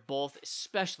 They're both,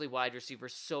 especially wide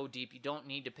receivers, so deep. You don't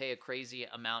need to pay a crazy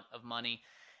amount of money.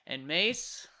 And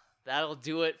Mace, that'll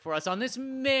do it for us on this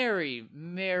merry,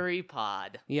 merry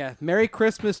pod. Yeah, Merry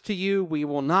Christmas to you. We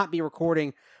will not be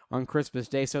recording on Christmas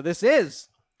Day. So this is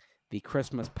the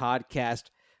Christmas podcast.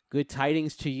 Good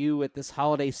tidings to you at this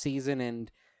holiday season,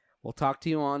 and we'll talk to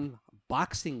you on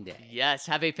Boxing Day. Yes,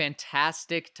 have a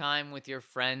fantastic time with your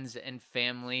friends and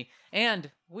family.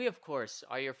 And we, of course,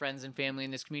 are your friends and family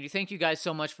in this community. Thank you guys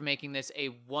so much for making this a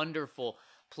wonderful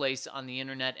place on the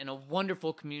internet and a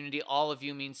wonderful community. All of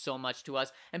you mean so much to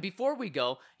us. And before we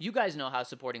go, you guys know how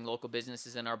supporting local business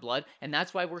is in our blood, and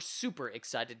that's why we're super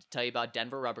excited to tell you about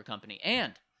Denver Rubber Company.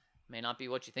 And may not be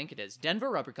what you think it is. Denver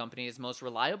Rubber Company is the most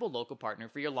reliable local partner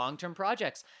for your long-term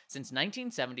projects. Since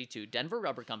 1972, Denver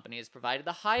Rubber Company has provided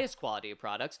the highest quality of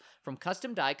products, from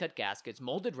custom die-cut gaskets,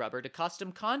 molded rubber, to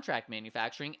custom contract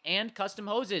manufacturing and custom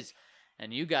hoses.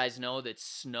 And you guys know that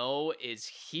snow is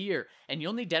here, and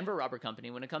you'll need Denver Rubber Company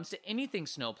when it comes to anything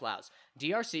snow plows.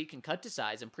 DRC can cut to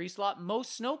size and pre-slot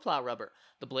most snow plow rubber.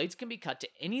 The blades can be cut to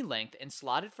any length and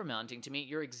slotted for mounting to meet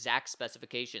your exact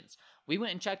specifications. We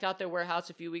went and checked out their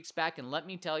warehouse a few weeks back, and let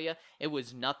me tell you, it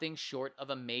was nothing short of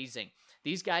amazing.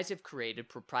 These guys have created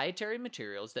proprietary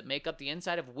materials that make up the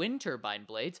inside of wind turbine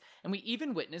blades, and we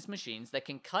even witnessed machines that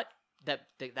can cut that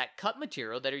cut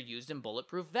material that are used in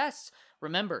bulletproof vests.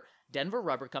 Remember, Denver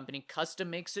Rubber Company custom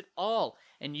makes it all,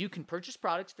 and you can purchase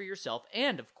products for yourself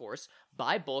and, of course,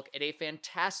 buy bulk at a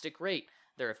fantastic rate.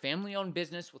 They're a family-owned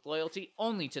business with loyalty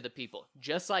only to the people,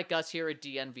 just like us here at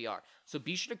DNVR. So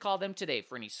be sure to call them today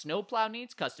for any snowplow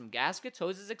needs, custom gaskets,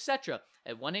 hoses, etc.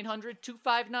 at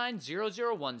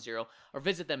 1-800-259-0010 or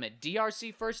visit them at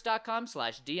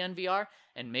drcfirst.com/DNVR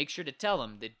and make sure to tell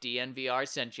them that DNVR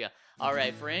sent you. All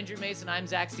right, for Andrew Mason, I'm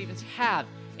Zach Stevens. Have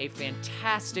a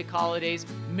fantastic holidays.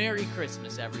 Merry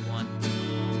Christmas, everyone.